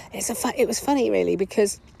it was funny, really,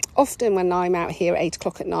 because often when I'm out here at 8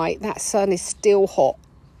 o'clock at night, that sun is still hot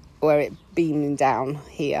where it beaming down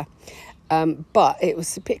here, but it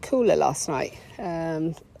was a bit cooler last night,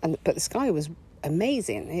 but the sky was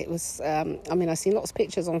amazing. It was I've seen lots of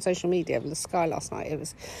pictures on social media of the sky last night. It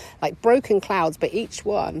was like broken clouds, but each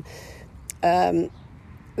one they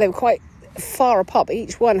were quite far apart, but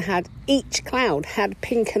each cloud had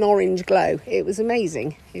pink and orange glow. It was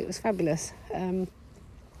amazing. It was fabulous. So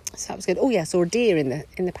that was good. Oh yeah, I saw a deer in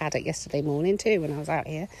the paddock yesterday morning too when I was out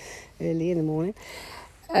here early in the morning.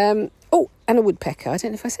 And a woodpecker. I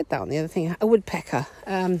don't know if I said that on the other thing. A woodpecker.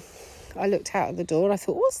 I looked out of the door and I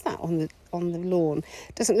thought, what's that on the lawn?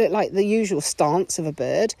 Doesn't look like the usual stance of a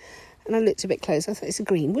bird. And I looked a bit closer. I thought it's a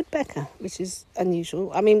green woodpecker, which is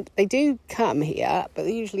unusual. I mean, they do come here, but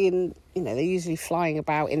they're usually they're usually flying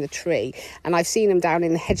about in the tree. And I've seen them down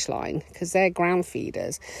in the hedge line because they're ground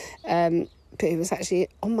feeders. But it was actually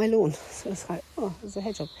on my lawn. So it's like, oh, there's a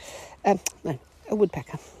hedgehog. No, a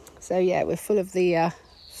woodpecker. So yeah, we're full of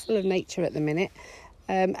nature at the minute.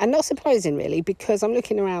 And not surprising really, because I'm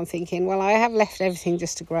looking around thinking, well, I have left everything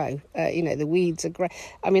just to grow. The weeds are great.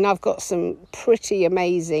 I mean, I've got some pretty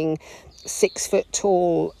amazing 6 foot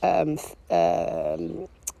tall, well,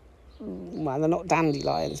 they're not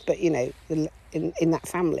dandelions, but, in that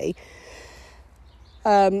family.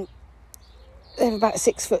 They're about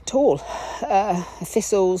 6 foot tall,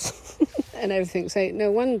 thistles and everything. So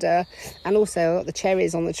no wonder. And also I've got the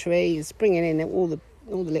cherries on the trees, bringing in all the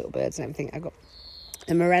little birds and everything. I got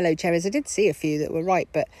the Morello cherries. I did see a few that were ripe,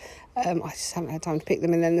 but I just haven't had time to pick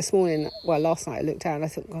them. And then last night I looked out and I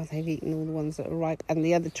thought, God, they've eaten all the ones that are ripe. And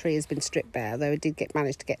the other tree has been stripped bare, though I did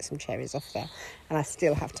manage to get some cherries off there. And I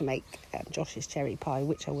still have to make Josh's cherry pie,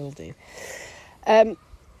 which I will do.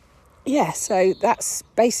 So that's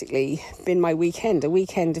basically been my weekend. A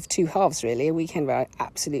weekend of two halves, really. A weekend where I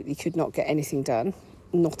absolutely could not get anything done,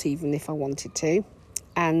 not even if I wanted to.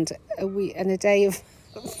 And a day of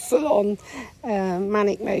full-on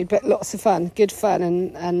manic mode, but lots of fun, good fun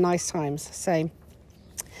and nice times. So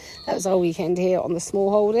that was our weekend here on the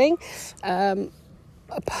small holding.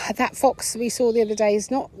 That fox we saw the other day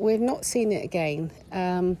we've not seen it again.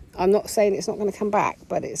 I'm not saying it's not going to come back,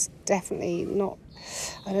 but it's definitely not.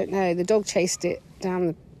 I don't know, the dog chased it down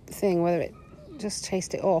the thing, whether it just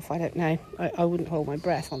chased it off, I don't know. I wouldn't hold my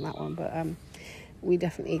breath on that one, but we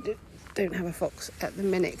definitely don't have a fox at the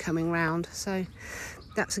minute coming round, so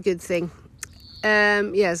that's a good thing.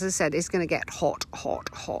 As I said, it's going to get hot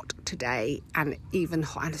today, and even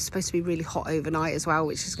hot, and it's supposed to be really hot overnight as well,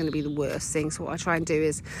 which is going to be the worst thing. So what I try and do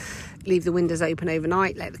is leave the windows open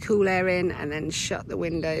overnight, let the cool air in, and then shut the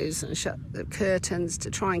windows and shut the curtains to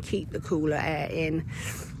try and keep the cooler air in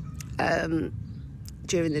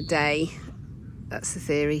during the day. That's the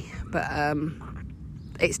theory, but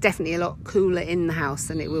it's definitely a lot cooler in the house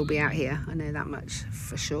than it will be out here. I know that much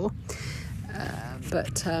for sure. And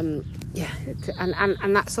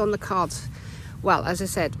that's on the cards. Well, as I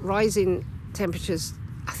said, rising temperatures,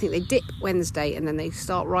 I think they dip Wednesday and then they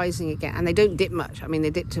start rising again, and they don't dip much. I mean, they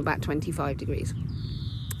dip to about 25 degrees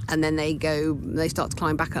and then they start to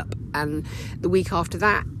climb back up, and the week after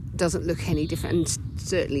that doesn't look any different, and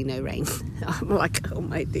certainly no rain. I'm like, oh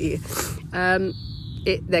my dear.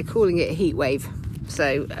 They're calling it a heat wave,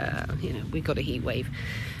 so we got a heat wave.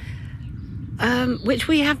 Which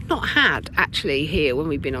we have not had actually here when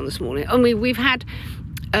we've been on this morning. I mean, we've had,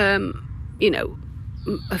 a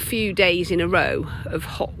few days in a row of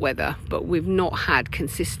hot weather, but we've not had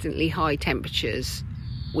consistently high temperatures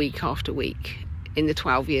week after week in the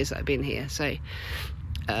 12 years that I've been here. So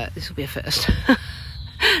this will be a first.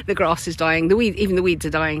 The grass is dying. Even the weeds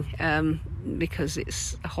are dying because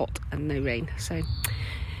it's hot and no rain. So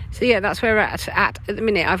yeah, that's where we're at the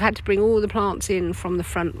minute. I've had to bring all the plants in from the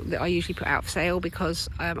front that I usually put out for sale because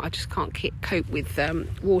I just can't cope with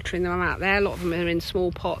watering them out there. A lot of them are in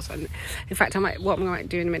small pots, and in fact, what I might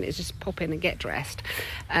do in a minute is just pop in and get dressed,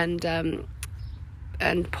 and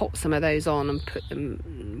pop some of those on and put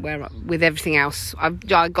them with everything else. I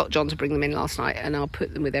got John to bring them in last night, and I'll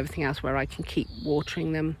put them with everything else where I can keep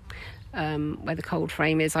watering them. Where the cold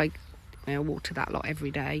frame is, I water that lot every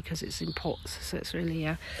day because it's in pots, so it's really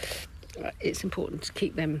it's important to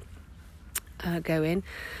keep them going.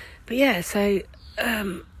 But yeah, so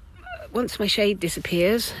once my shade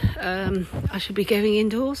disappears, I should be going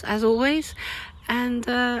indoors as always, and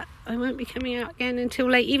I won't be coming out again until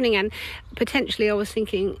late evening. And potentially I was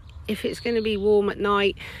thinking, if it's going to be warm at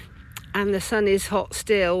night and the sun is hot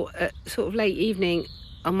still at sort of late evening,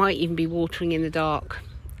 I might even be watering in the dark.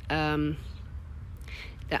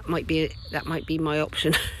 That might be my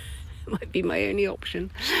option. It might be my only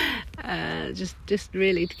option. Just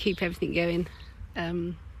really to keep everything going.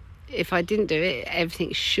 If I didn't do it,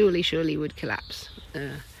 everything surely would collapse.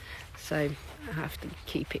 So I have to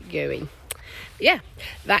keep it going. But yeah,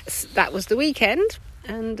 that was the weekend,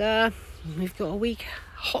 and we've got a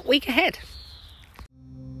hot week ahead.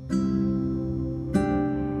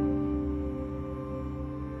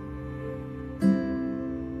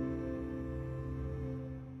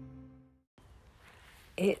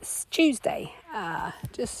 It's Tuesday,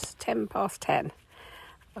 just 10:10.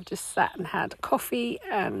 I've just sat and had coffee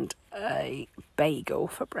and a bagel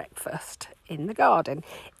for breakfast in the garden,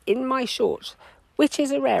 in my shorts, which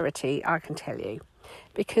is a rarity, I can tell you.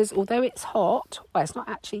 Because although it's hot, well, it's not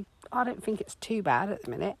actually, I don't think it's too bad at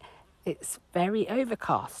the minute. It's very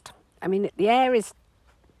overcast. I mean, the air is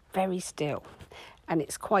very still and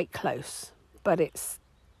it's quite close, but it's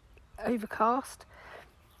overcast.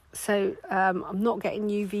 So I'm not getting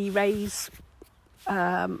UV rays.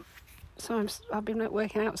 So I've been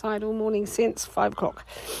working outside all morning since 5 o'clock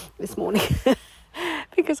this morning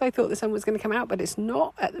because I thought the sun was going to come out, but it's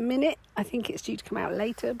not at the minute. I think it's due to come out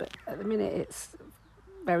later, but at the minute it's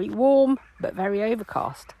very warm but very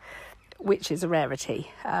overcast, which is a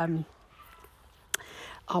rarity. Our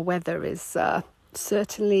weather is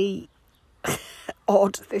certainly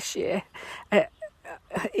odd this year.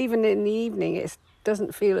 Even in the evening, it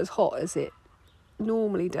doesn't feel as hot as it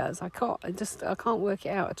normally does. I can't work it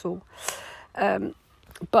out at all.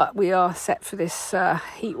 But we are set for this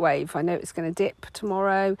heat wave. I know it's going to dip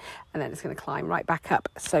tomorrow and then it's going to climb right back up.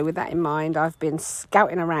 So with that in mind, I've been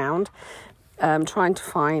scouting around trying to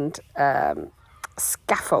find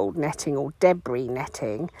scaffold netting or debris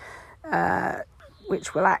netting,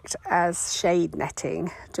 which will act as shade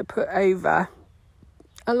netting to put over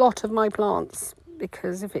a lot of my plants,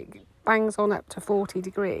 because if it bangs on up to 40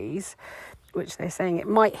 degrees, which they're saying it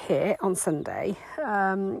might hit on Sunday,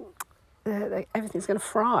 everything's going to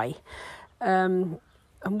fry. And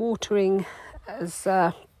watering as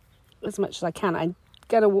much as I can. I'm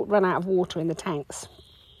going to run out of water in the tanks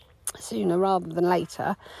sooner rather than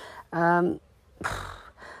later. I've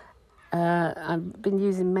been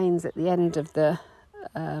using mains at the end of the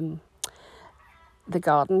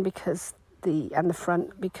garden because the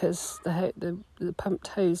front, because the pumped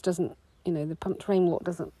hose doesn't, the pumped rainwater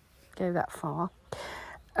doesn't go that far.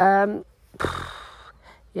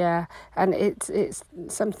 Yeah, and it's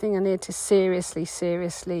something I need to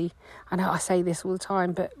seriously, I know I say this all the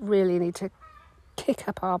time, but really need to kick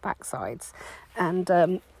up our backsides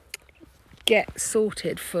and get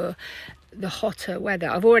sorted for the hotter weather.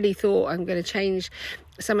 I've already thought I'm going to change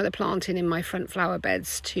some of the planting in my front flower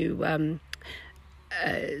beds to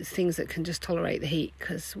things that can just tolerate the heat,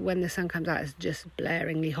 because when the sun comes out it's just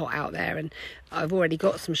blaringly hot out there, and I've already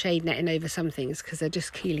got some shade netting over some things because they're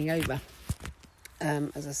just keeling over.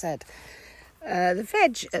 As I said, the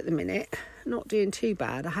veg at the minute not doing too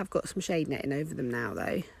bad. I have got some shade netting over them now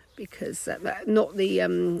though, because not the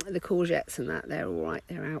courgettes and that, they're all right,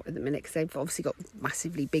 they're out at the minute because they've obviously got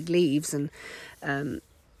massively big leaves and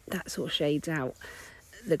that sort of shades out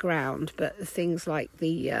the ground. But things like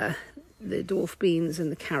the dwarf beans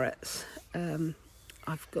and the carrots,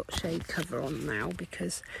 I've got shade cover on now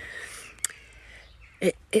because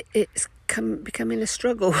it's becoming a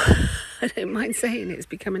struggle. I don't mind saying it's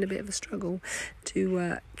becoming a bit of a struggle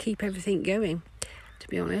to keep everything going, to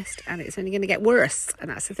be honest, and it's only going to get worse,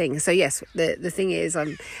 and that's the thing. So yes, the thing is,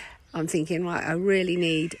 I'm thinking, right, I really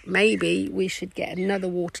need, maybe we should get another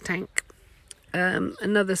water tank,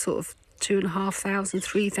 another sort of 2,500,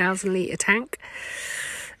 3,000 litre tank,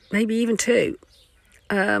 maybe even 2.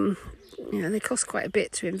 They cost quite a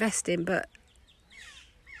bit to invest in, but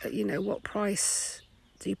what price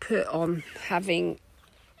do you put on having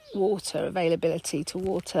water availability to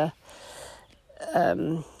water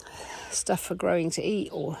stuff for growing to eat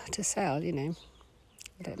or to sell? I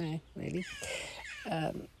don't know really.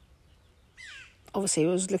 Obviously I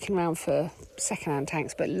was looking around for second-hand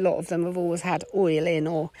tanks, but a lot of them have always had oil in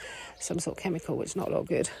or some sort of chemical, which is not a lot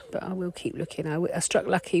good, but I will keep looking. I struck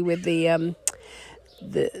lucky with the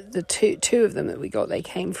two of them that we got. They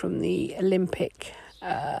came from the Olympic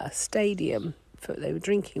stadium. They were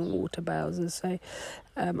drinking water bowsers, so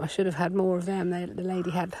I should have had more of them. The lady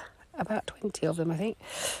had about 20 of them, I think,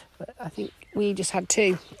 but I think we just had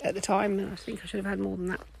 2 at the time, and I think I should have had more than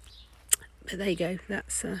that. But there you go,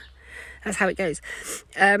 that's how it goes.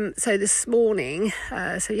 So this morning,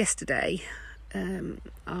 yesterday,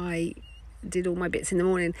 I did all my bits in the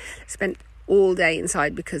morning, spent all day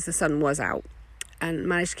inside because the sun was out, and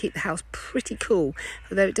managed to keep the house pretty cool,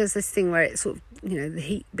 although it does this thing where it sort of, the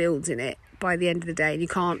heat builds in it by the end of the day, and you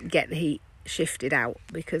can't get the heat shifted out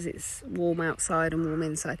because it's warm outside and warm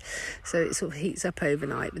inside, so it sort of heats up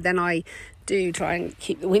overnight. But then I do try and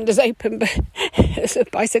keep the windows open, but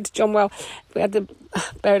I said to John, well, we had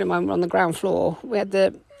bearing in mind we're on the ground floor, we had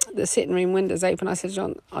the sitting room windows open. I said,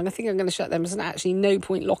 John, I think I'm going to shut them. There's actually no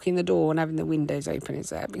point locking the door and having the windows open, is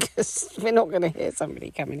there? Because we're not going to hear somebody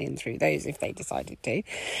coming in through those if they decided to.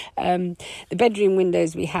 The bedroom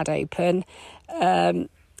windows we had open,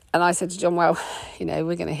 and I said to John, well, we're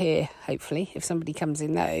going to hear, hopefully, if somebody comes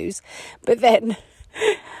in those. But then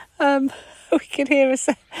we could hear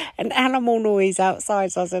an animal noise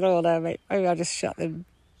outside. So I said, oh, no, mate, maybe I'll just took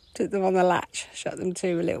them on the latch, shut them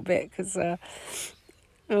to a little bit, because, I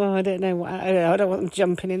don't know I don't want them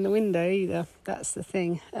jumping in the window either. That's the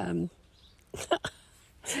thing.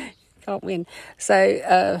 Can't win.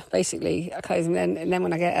 So basically, I close them and then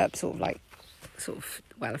when I get up,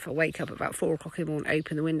 well, if I wake up about 4 o'clock in the morning,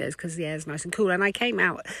 open the windows because the air's nice and cool. And I came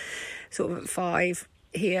out sort of at 5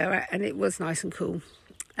 here, and it was nice and cool.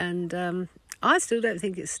 And I still don't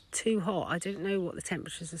think it's too hot. I don't know what the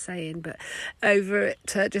temperatures are saying, but over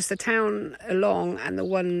at just the town along and the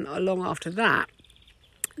one along after that,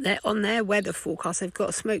 they're on their weather forecast. They've got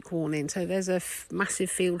a smoke warning, so there's a massive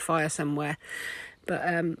field fire somewhere. But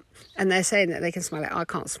and they're saying that they can smell it. I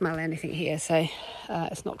can't smell anything here, so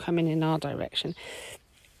it's not coming in our direction.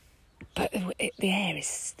 But the air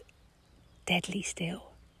is deadly still.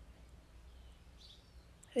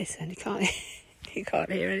 Listen, you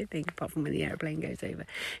can't hear anything apart from when the airplane goes over.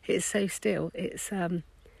 It's so still. It's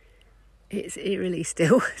eerily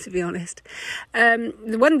still, to be honest.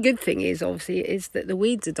 The one good thing is that the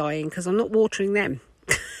weeds are dying because I'm not watering them.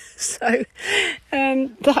 So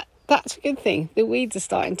that's a good thing. The weeds are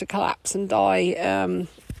starting to collapse and die,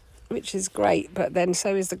 which is great. But then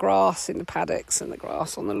so is the grass in the paddocks and the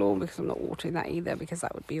grass on the lawn, because I'm not watering that either, because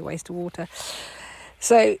that would be a waste of water.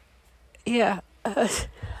 So, yeah,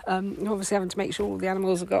 obviously having to make sure all the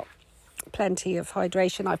animals have got plenty of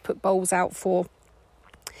hydration. I've put bowls out for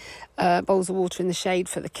bowls of water in the shade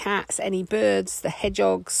for the cats, any birds, the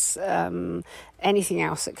hedgehogs, anything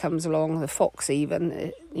else that comes along, the fox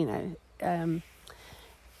even,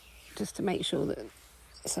 just to make sure that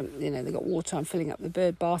they've got water. I'm filling up the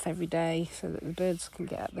bird bath every day so that the birds can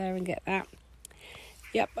get up there and get that.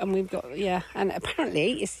 Yep, and we've got, and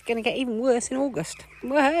apparently it's going to get even worse in August.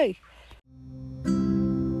 Whoa!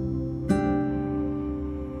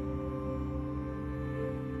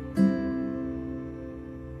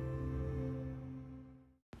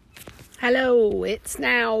 Hello, it's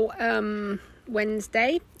now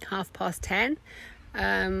Wednesday, 10:30.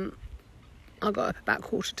 I got up about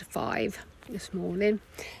 4:45 this morning.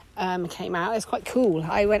 Came out. It's quite cool.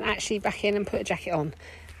 I went actually back in and put a jacket on,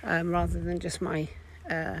 rather than just my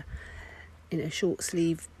short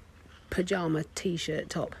sleeve pajama t-shirt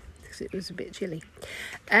top, because it was a bit chilly.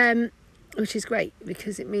 Which is great,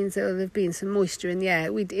 because it means that there's been some moisture in the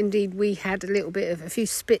air. We had a few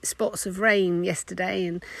spots of rain yesterday,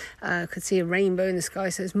 and could see a rainbow in the sky.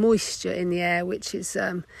 So there's moisture in the air, which is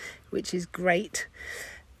great.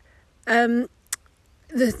 The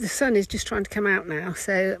sun is just trying to come out now,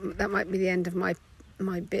 so that might be the end of my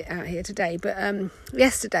bit out here today. But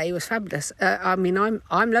yesterday was fabulous.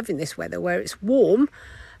 I'm loving this weather where it's warm,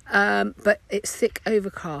 but it's thick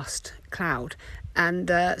overcast cloud. And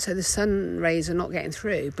so the sun rays are not getting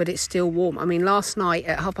through, but it's still warm. I mean, last night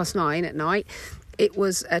at 9:30 at night, it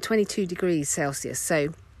was 22 degrees Celsius. So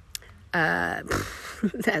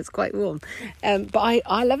that's quite warm. But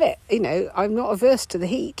I love it. I'm not averse to the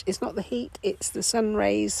heat. It's not the heat, it's the sun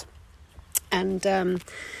rays. And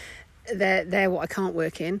they're what I can't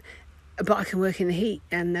work in, but I can work in the heat.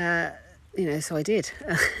 And so I did.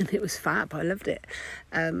 And it was fab. I loved it.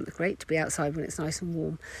 Great to be outside when it's nice and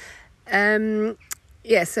warm.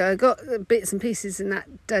 So I got bits and pieces in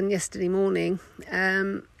that done yesterday morning,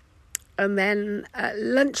 and then at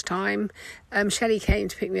lunchtime Shelley came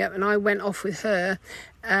to pick me up, and I went off with her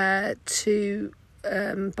to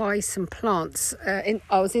buy some plants. I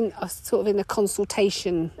was sort of in a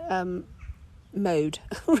consultation mode,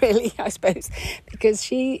 really, I suppose, because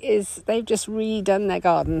they've just redone their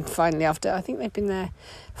garden finally, after I think they've been there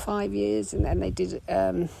 5 years, and then they did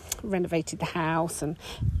renovated the house and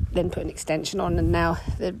then put an extension on, and now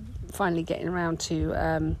they're finally getting around to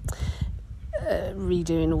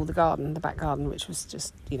redoing all the back garden, which was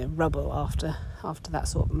just rubble after that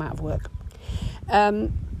sort of amount of work.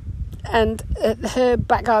 And her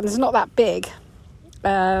back garden is not that big,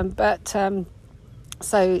 but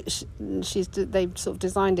so they've sort of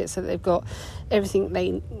designed it so that they've got everything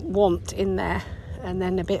they want in there, and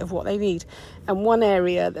then a bit of what they need. And one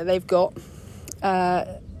area that they've got,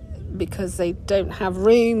 because they don't have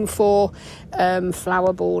room for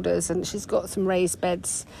flower borders, and she's got some raised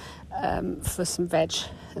beds for some veg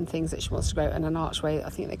and things that she wants to grow, and an archway. I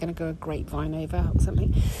think they're going to go a grapevine over or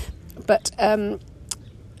something. But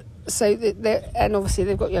so and obviously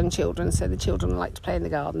they've got young children, so the children like to play in the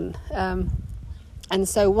garden. And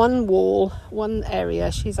so one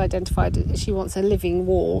area she's identified, she wants a living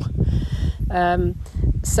wall.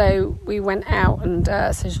 So we went out, and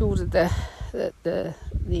so she ordered the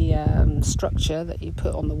structure that you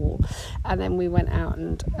put on the wall, and then we went out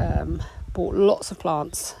and bought lots of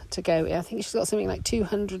plants to go. I think she's got something like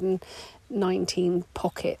 219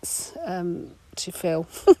 pockets to fill,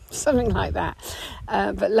 something like that.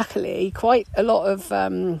 But luckily, quite a lot of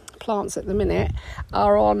plants at the minute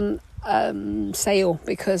are on sale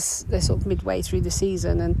because they're sort of midway through the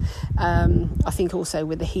season, and I think also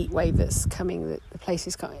with the heat wave that's coming, that the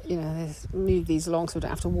places they've moved these along so we don't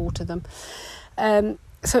have to water them.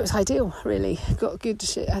 So it's ideal, really. Got a good,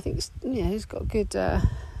 I think, it's got a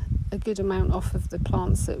good amount off of the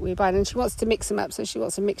plants that we're buying, and she wants to mix them up. So she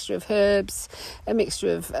wants a mixture of herbs, a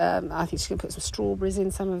mixture of I think she's going to put some strawberries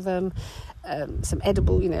in some of them, some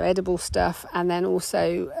edible stuff, and then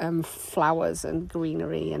also flowers and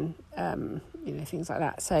greenery and things like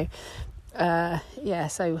that. So so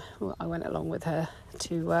I went along with her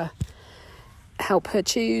to help her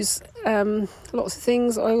choose lots of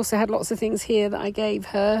things. I also had lots of things here that I gave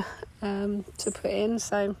her to put in.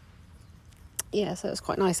 So so it's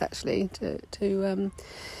quite nice actually to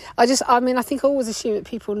I think I always assume that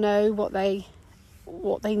people know what they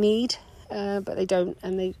need, but they don't,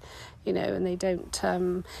 and they don't.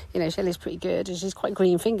 Shelley's pretty good, and she's quite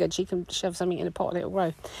green fingered. She can shove something in a pot and it'll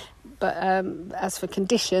grow. But as for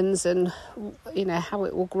conditions and how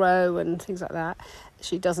it will grow and things like that,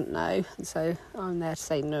 she doesn't know. And so I'm there to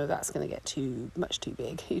say, no, that's going to get too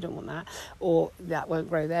big. You don't want that, or that won't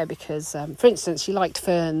grow there because, for instance, she liked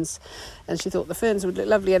ferns, and she thought the ferns would look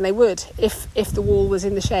lovely, and they would if the wall was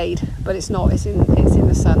in the shade. But it's not. It's in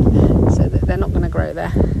the sun, so that they're not going to grow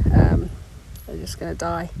there. They're just going to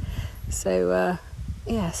die. So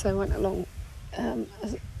so I went along.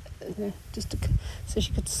 So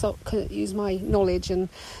she could use my knowledge and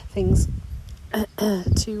things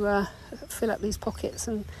to fill up these pockets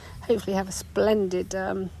and hopefully have a splendid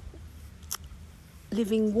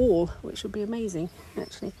living wall, which would be amazing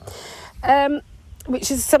actually, which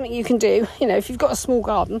is something you can do. If you've got a small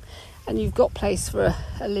garden and you've got place for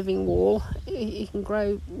a living wall, you can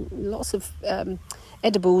grow lots of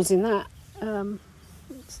edibles in that.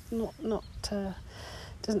 It's not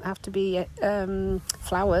doesn't have to be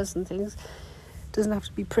flowers and things. Doesn't have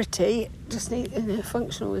to be pretty. Just need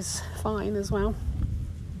functional is fine as well.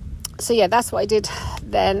 So that's what I did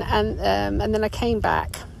then, and then I came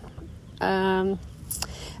back and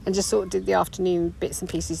just sort of did the afternoon bits and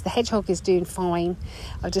pieces. The hedgehog is doing fine.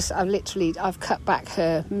 I've cut back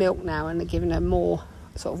her milk now and given her more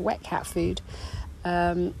sort of wet cat food.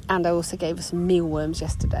 And I also gave her some mealworms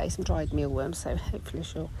yesterday, some dried mealworms. So hopefully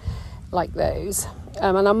she'll like those.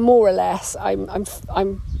 And I'm more or less I'm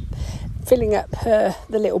filling up the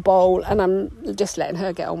little bowl, and I'm just letting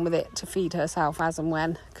her get on with it to feed herself as and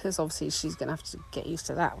when, because obviously she's going to have to get used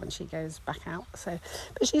to that when she goes back out. So,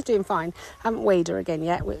 but she's doing fine. I haven't weighed her again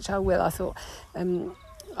yet, which I will. I thought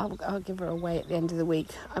I'll give her a weigh at the end of the week.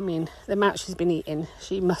 I mean, the amount she's been eating,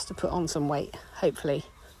 she must have put on some weight, hopefully.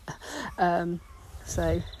 So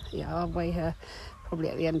I'll weigh her probably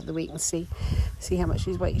at the end of the week and see how much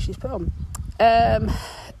weight she's put on.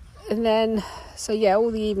 And then,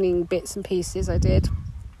 all the evening bits and pieces I did.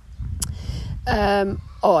 I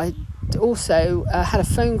also had a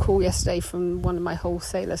phone call yesterday from one of my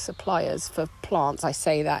wholesaler suppliers for plants. I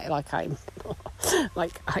say that like I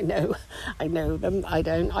know them. I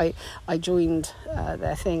don't. I joined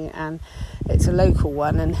their thing, and it's a local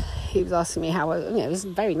one, and he was asking me how it was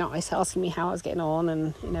very nice, asking me how I was getting on,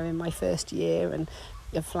 and in my first year, and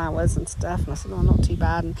the flowers and stuff. And I said, not too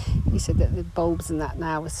bad. And he said that the bulbs and that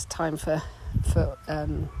now is time for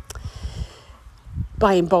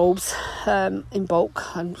buying bulbs in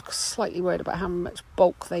bulk. I'm slightly worried about how much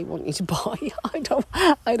bulk they want you to buy. I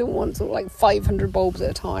don't want sort of like 500 bulbs at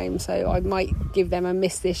a time, so I might give them a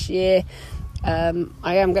miss this year. I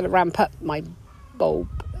am going to ramp up my bulb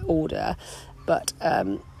order, but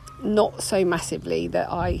not so massively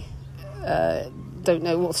that I don't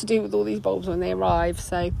know what to do with all these bulbs when they arrive.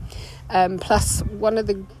 So plus one of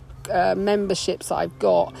the memberships that I've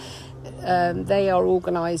got, they are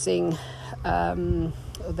organising,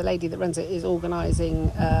 the lady that runs it is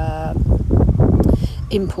organising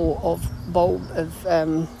import of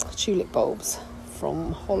tulip bulbs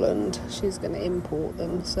from Holland. She's going to import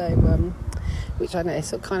them, so which I know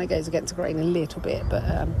sort of kind of goes against the grain a little bit, but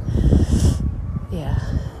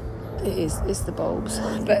it's the bulbs,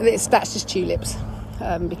 but that's just tulips,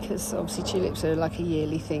 because obviously tulips are like a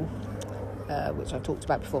yearly thing, which I've talked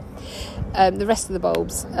about before. The rest of the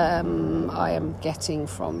bulbs I am getting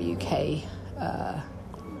from UK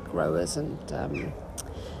growers and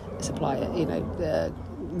suppliers, the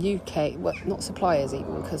UK, well, not suppliers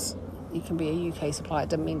even, because you can be a UK supplier,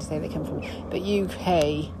 doesn't mean to say they come from, but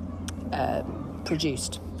UK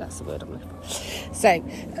produced, that's the word I'm looking for. So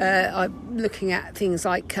I'm looking at things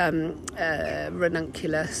like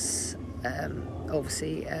ranunculus,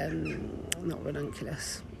 obviously not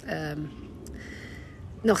ranunculus,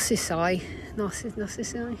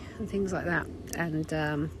 narcissi and things like that, and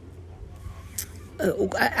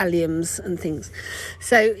alliums and things.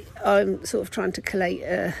 So I'm sort of trying to collate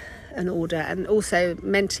an order, and also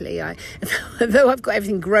mentally, though I've got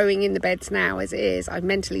everything growing in the beds now as it is, I'm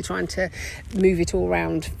mentally trying to move it all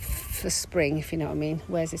around for spring, if you know what I mean.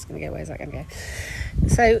 Where's this going to go? Where's that going to go?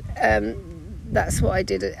 So that's what I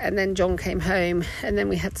did. And then John came home, and then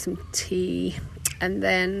we had some tea, and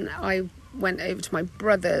then I went over to my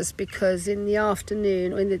brother's, because in the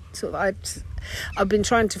afternoon, or in the sort of, I've been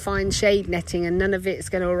trying to find shade netting, and none of it's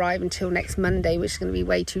going to arrive until next Monday, which is going to be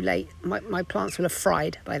way too late. My plants will have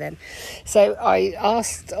fried by then. So I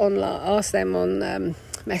asked them on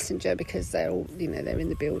Messenger, because they're all, they're in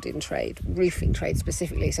the building trade, roofing trade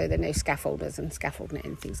specifically, so they know scaffolders and scaffold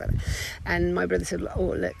netting and things like that. And my brother said,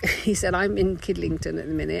 oh look, he said, I'm in Kidlington at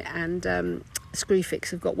the minute, and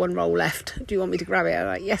Screwfix have got one roll left. Do you want me to grab it? I'm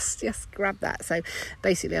like, yes, grab that. So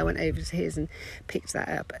basically I went over to his and picked that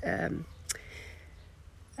up,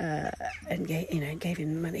 and gave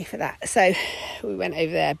him the money for that. So we went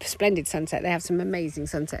over there. Splendid sunset. They have some amazing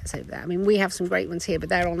sunsets over there. I mean, we have some great ones here, but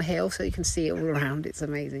they're on a hill, so you can see it all around. It's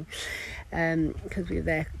amazing, because we were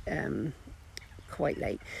there quite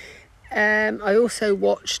late. I also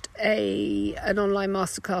watched an online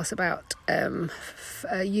masterclass about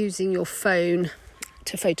using your phone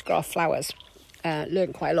to photograph flowers.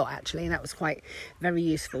 Learned quite a lot, actually, and that was very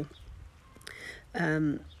useful.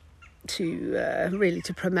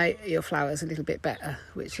 To promote your flowers a little bit better,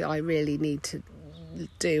 which I really need to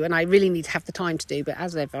do, and I really need to have the time to do, but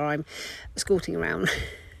as ever I'm escorting around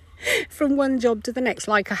from one job to the next,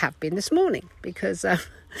 like I have been this morning, because so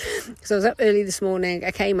I was up early this morning.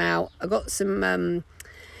 I came out, I got some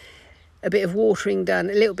a bit of watering done,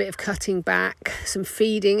 a little bit of cutting back, some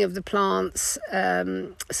feeding of the plants,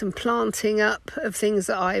 some planting up of things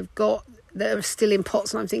that I've got that are still in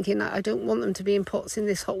pots, and I'm thinking I don't want them to be in pots in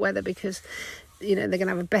this hot weather, because they're going to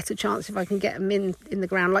have a better chance if I can get them in the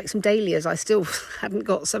ground, like some dahlias. I still hadn't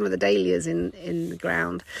got some of the dahlias in the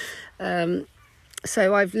ground.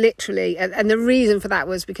 So I've literally, and the reason for that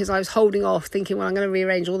was because I was holding off, thinking, well, I'm going to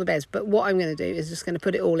rearrange all the beds, but what I'm going to do is just going to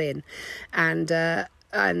put it all in and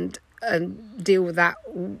deal with that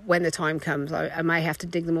when the time comes. I may have to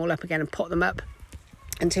dig them all up again and pot them up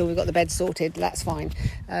until we've got the bed sorted. That's fine,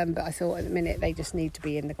 but I thought at the minute they just need to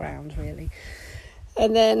be in the ground, really.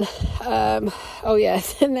 And then and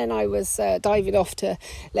then I was diving off to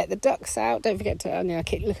let the ducks out. Don't forget to I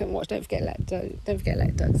keep looking and watch. Don't forget to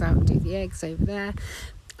let ducks out and do the eggs over there.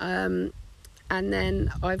 And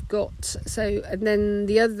then and then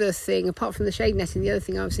the other thing, apart from the shade netting, the other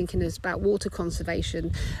thing I was thinking is about water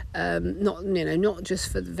conservation. Not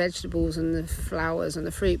just for the vegetables and the flowers and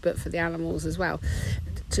the fruit, but for the animals as well.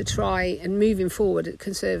 To try and, moving forward,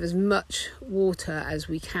 conserve as much water as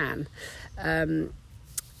we can.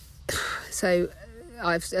 So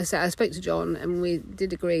I spoke to John, and we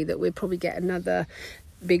did agree that we'd probably get another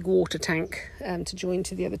big water tank to join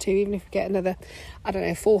to the other two. Even if we get another,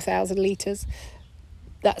 4,000 litres,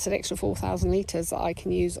 that's an extra 4,000 litres that I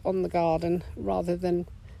can use on the garden rather than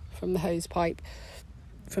from the hose pipe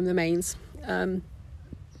from the mains,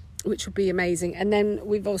 which would be amazing. And then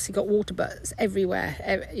we've obviously got water butts everywhere.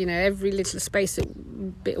 Every little space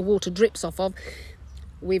that bit of water drips off of,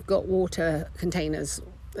 we've got water containers,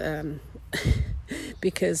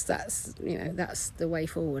 because that's the way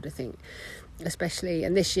forward, I think. Especially,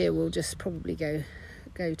 and this year we'll just probably go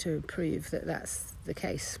to prove that that's the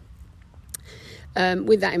case.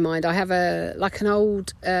 With that in mind, I have an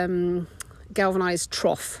old galvanised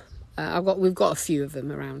trough. We've got a few of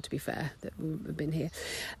them around, to be fair, that have been here,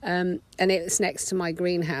 and it's next to my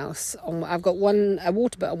greenhouse. I've got a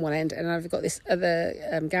water butt on one end, and I've got this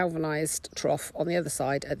other galvanised trough on the other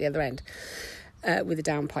side at the other end, with a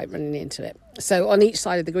downpipe running into it. So on each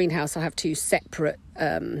side of the greenhouse, I have two separate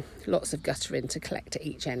lots of guttering to collect at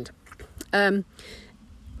each end.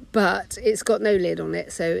 But it's got no lid on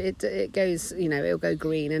it, so it goes, it'll go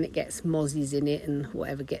green, and it gets mozzies in it and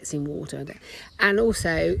whatever gets in water. And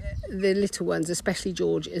also the little ones, especially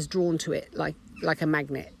George, is drawn to it like a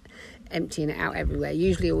magnet, emptying it out everywhere,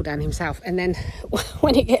 usually all down himself. And then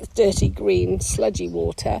when it gets dirty, green, sludgy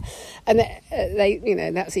water, and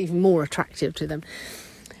that's even more attractive to them.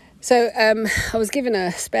 So I was given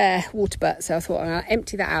a spare water butt, so I thought I'll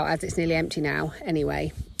empty that out, as it's nearly empty now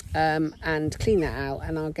anyway. And clean that out,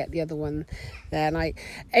 and I'll get the other one there. And I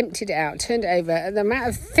emptied it out, turned it over, and the amount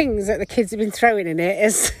of things that the kids have been throwing in it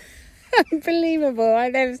is unbelievable.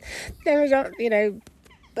 There was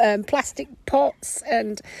plastic pots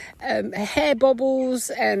and hair bobbles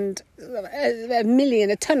and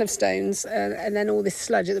a ton of stones, and then all this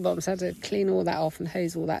sludge at the bottom. So I had to clean all that off and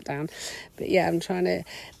hose all that down. But yeah, I'm trying to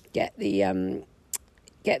get the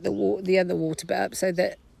get the other water bit up so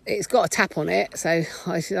that it's got a tap on it. So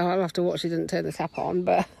I'll have to watch he doesn't turn the tap on,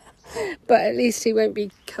 but at least he won't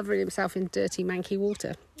be covering himself in dirty, manky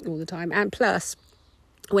water all the time. And plus,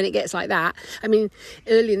 when it gets like that, I mean,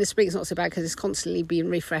 early in the spring it's not so bad because it's constantly being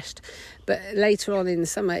refreshed, but later on in the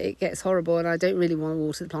summer it gets horrible, and I don't really want to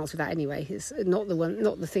water the plants with that anyway. It's not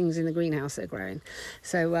the things in the greenhouse that are growing.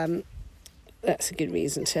 So that's a good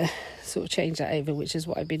reason to sort of change that over, which is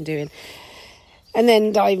what I've been doing. And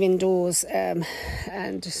then dive indoors and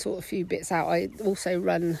just sort of a few bits out. I also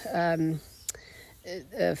run an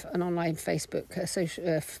online Facebook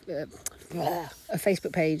a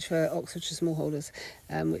Facebook page for Oxfordshire smallholders,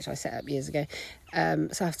 which I set up years ago. So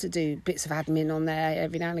I have to do bits of admin on there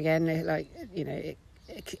every now and again, like, you know,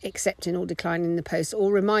 accepting or declining the post,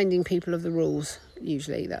 or reminding people of the rules.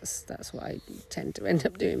 Usually that's what I tend to end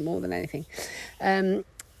up doing more than anything.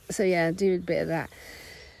 So yeah, do a bit of that.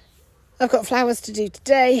 I've got flowers to do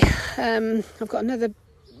today. I've got another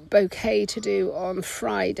bouquet to do on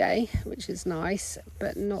Friday, which is nice,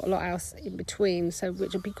 but not a lot else in between, so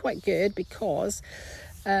which will be quite good, because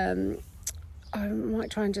I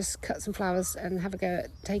might try and just cut some flowers and have a go at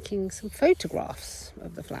taking some photographs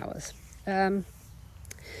of the flowers.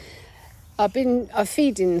 I've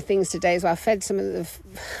feeding things today as well. I fed some of the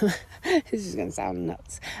this is going to sound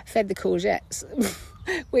nuts. Fed the courgettes,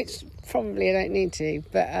 which probably I don't need to,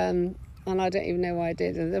 but and I don't even know why I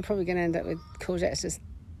did. And they're probably going to end up with courgettes just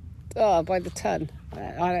by the ton.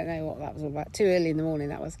 I don't know what that was all about. Too early in the morning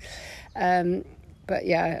that was. But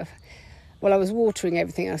yeah, well, I was watering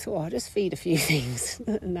everything. I thought, I'll just feed a few things,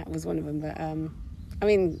 and that was one of them. But I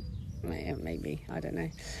mean, maybe I don't know.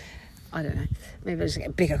 Maybe I'll just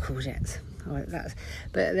get bigger courgettes.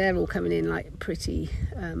 But they're all coming in like pretty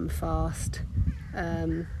fast.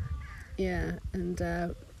 Yeah,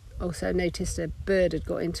 and also noticed a bird had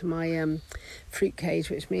got into my fruit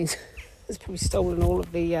cage, which means it's probably stolen all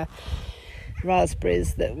of the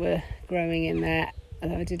raspberries that were growing in there.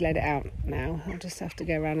 Although I did let it out now. I'll just have to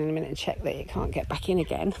go around in a minute and check that it can't get back in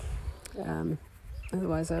again.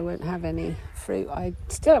 Otherwise I won't have any fruit. I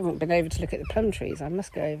still haven't been over to look at the plum trees. I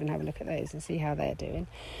must go over and have a look at those and see how they're doing.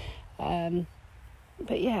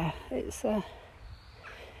 But yeah, it's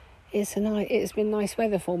been nice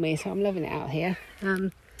weather for me, so I'm loving it out here.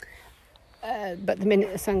 But the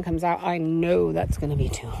minute the sun comes out, I know that's going to be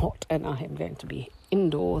too hot, and I am going to be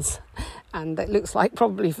indoors, and it looks like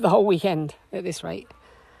probably for the whole weekend at this rate.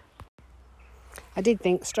 I did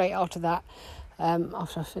think straight after that,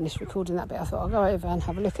 after I finished recording that bit, I thought I'll go over and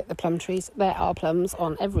have a look at the plum trees. There are plums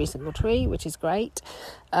on every single tree, which is great.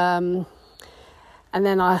 And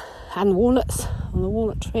then and walnuts on the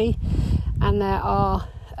walnut tree, and there are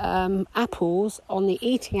apples on the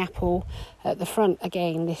eating apple at the front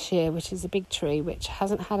again this year, which is a big tree which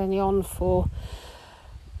hasn't had any on for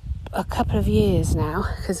a couple of years now,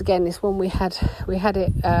 because again this one we had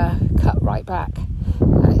it cut right back,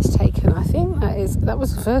 and it's taken, I think that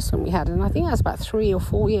was the first one we had, and I think that's about 3 or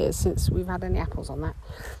 4 years since we've had any apples on that.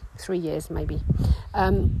 3 years maybe.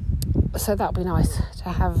 So that'll be nice to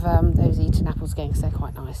have those eating apples again, because they're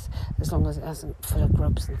quite nice, as long as it isn't full of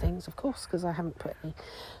grubs and things, of course, because I haven't put any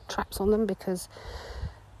traps on them because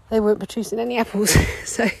they weren't producing any apples.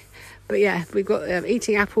 So, but yeah, we've got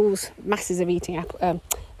eating apples, masses of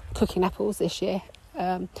cooking apples this year,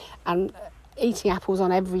 and eating apples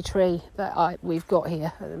on every tree that we've got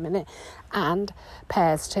here at the minute, and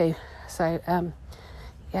pears too. So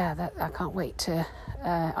yeah, I can't wait to.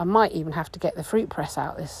 I might even have to get the fruit press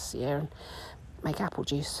out this year and make apple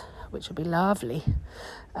juice, which would be lovely.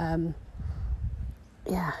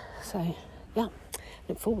 Yeah, so yeah,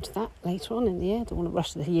 look forward to that later on in the year. Don't want to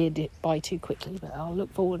rush the year by too quickly, but I'll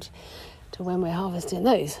look forward to when we're harvesting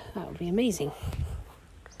those. That would be amazing.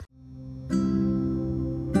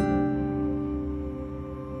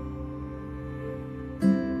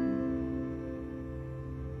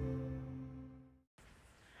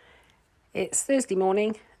 It's Thursday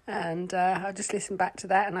morning, and I just listened back to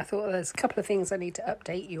that, and I thought there's a couple of things I need to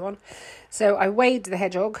update you on. So I weighed the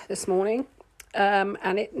hedgehog this morning,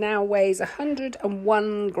 and it now weighs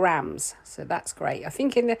 101 grams. So that's great. I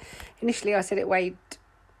think initially I said it weighed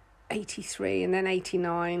 83 and then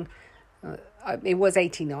 89. It was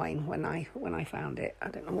 89 when I found it. I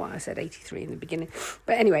don't know why I said 83 in the beginning,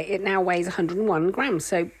 but anyway, it now weighs 101 grams.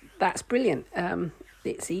 So that's brilliant.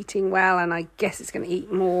 It's eating well, and I guess it's going to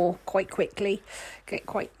eat more quite quickly, get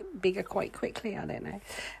quite bigger quite quickly. I don't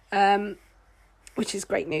know. which is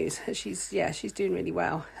great news. She's doing really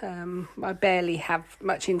well. I barely have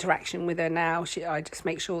much interaction with her now. I just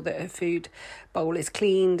make sure that her food bowl is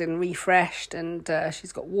cleaned and refreshed, and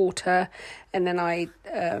she's got water. And then I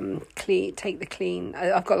take the clean.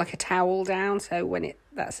 I've got like a towel down, so when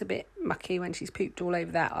that's a bit mucky, when she's pooped all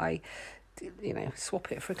over that, I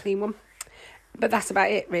swap it for a clean one. But that's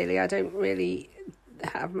about it, really. I don't really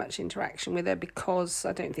have much interaction with her because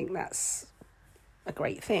I don't think that's a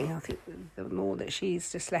great thing. I think the more that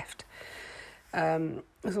she's just left, as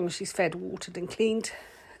long as she's fed, watered and cleaned,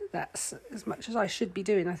 that's as much as I should be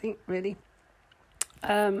doing, I think, really.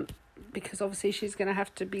 Because obviously she's going to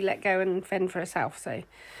have to be let go and fend for herself, so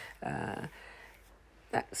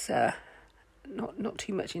that's not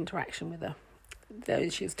too much interaction with her, though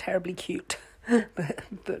she's terribly cute.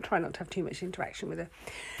 but try not to have too much interaction with her.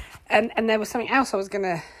 And there was something else I was going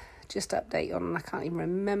to just update on, and I can't even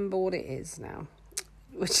remember what it is now,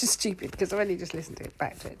 which is stupid because I've only just listened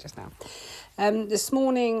back to it just now. This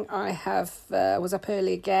morning I was up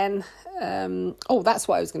early again. That's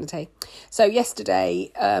what I was going to say. So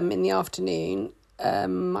yesterday in the afternoon,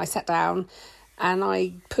 I sat down and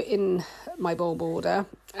I put in my bulb order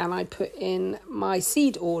and I put in my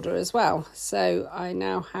seed order as well. So I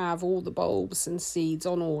now have all the bulbs and seeds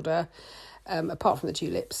on order, apart from the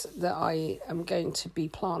tulips that I am going to be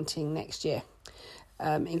planting next year,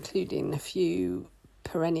 including a few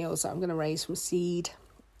perennials that I'm going to raise from seed,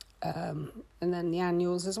 and then the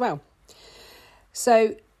annuals as well.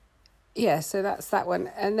 So that's that one.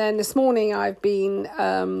 And then this morning I've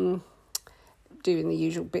been doing the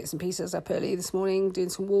usual bits and pieces up early this morning, doing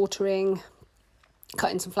some watering,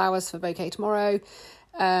 cutting some flowers for bouquet tomorrow,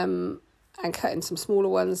 and cutting some smaller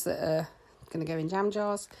ones that are going to go in jam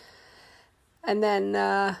jars, and then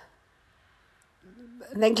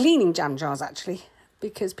cleaning jam jars, actually,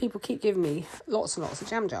 because people keep giving me lots and lots of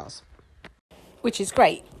jam jars, which is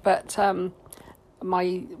great, but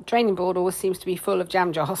my draining board always seems to be full of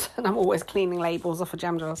jam jars, and I'm always cleaning labels off of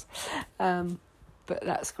jam jars. But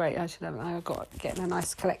that's great. I've got getting a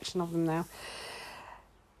nice collection of them now.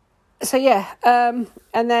 So and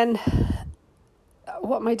then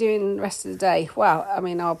what am I doing the rest of the day? Well, I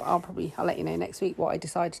mean, I'll let you know next week what I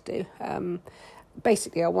decide to do.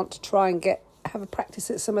 Basically, I want to try and have a practice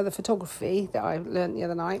at some of the photography that I learned the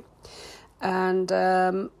other night, and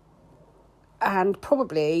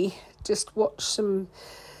probably just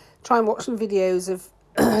try and watch some videos of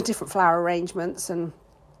different flower arrangements and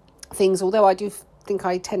things. Although I do think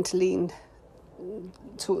I tend to lean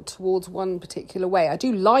towards one particular way. I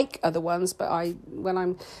do like other ones, but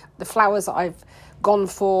the flowers that I've gone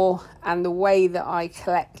for and the way that I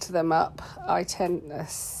collect them up, I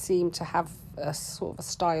seem to have a sort of a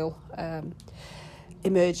style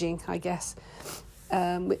emerging, I guess,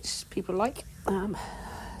 which people like.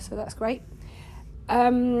 So that's great.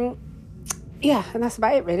 And that's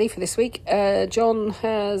about it really for this week. John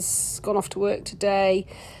has gone off to work today.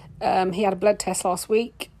 He had a blood test last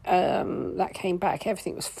week. That came back.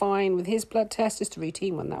 Everything was fine with his blood test, just a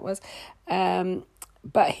routine one that was.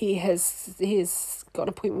 But he has got an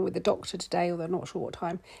appointment with the doctor today, although I'm not sure what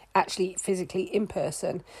time, actually physically in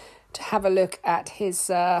person, to have a look at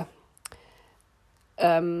his arm,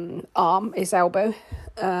 his elbow.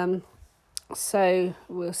 So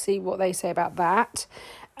we'll see what they say about that.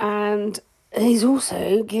 And he's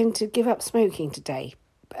also going to give up smoking today,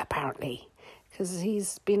 apparently, because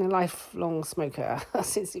he's been a lifelong smoker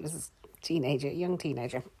since he was a young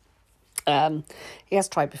teenager. He has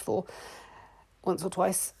tried before, once or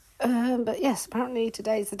twice. But yes, apparently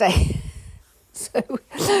today's the day. So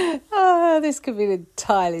this could be an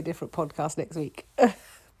entirely different podcast next week.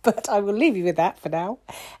 But I will leave you with that for now.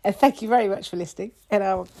 And thank you very much for listening. And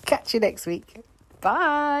I'll catch you next week.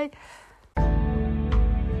 Bye.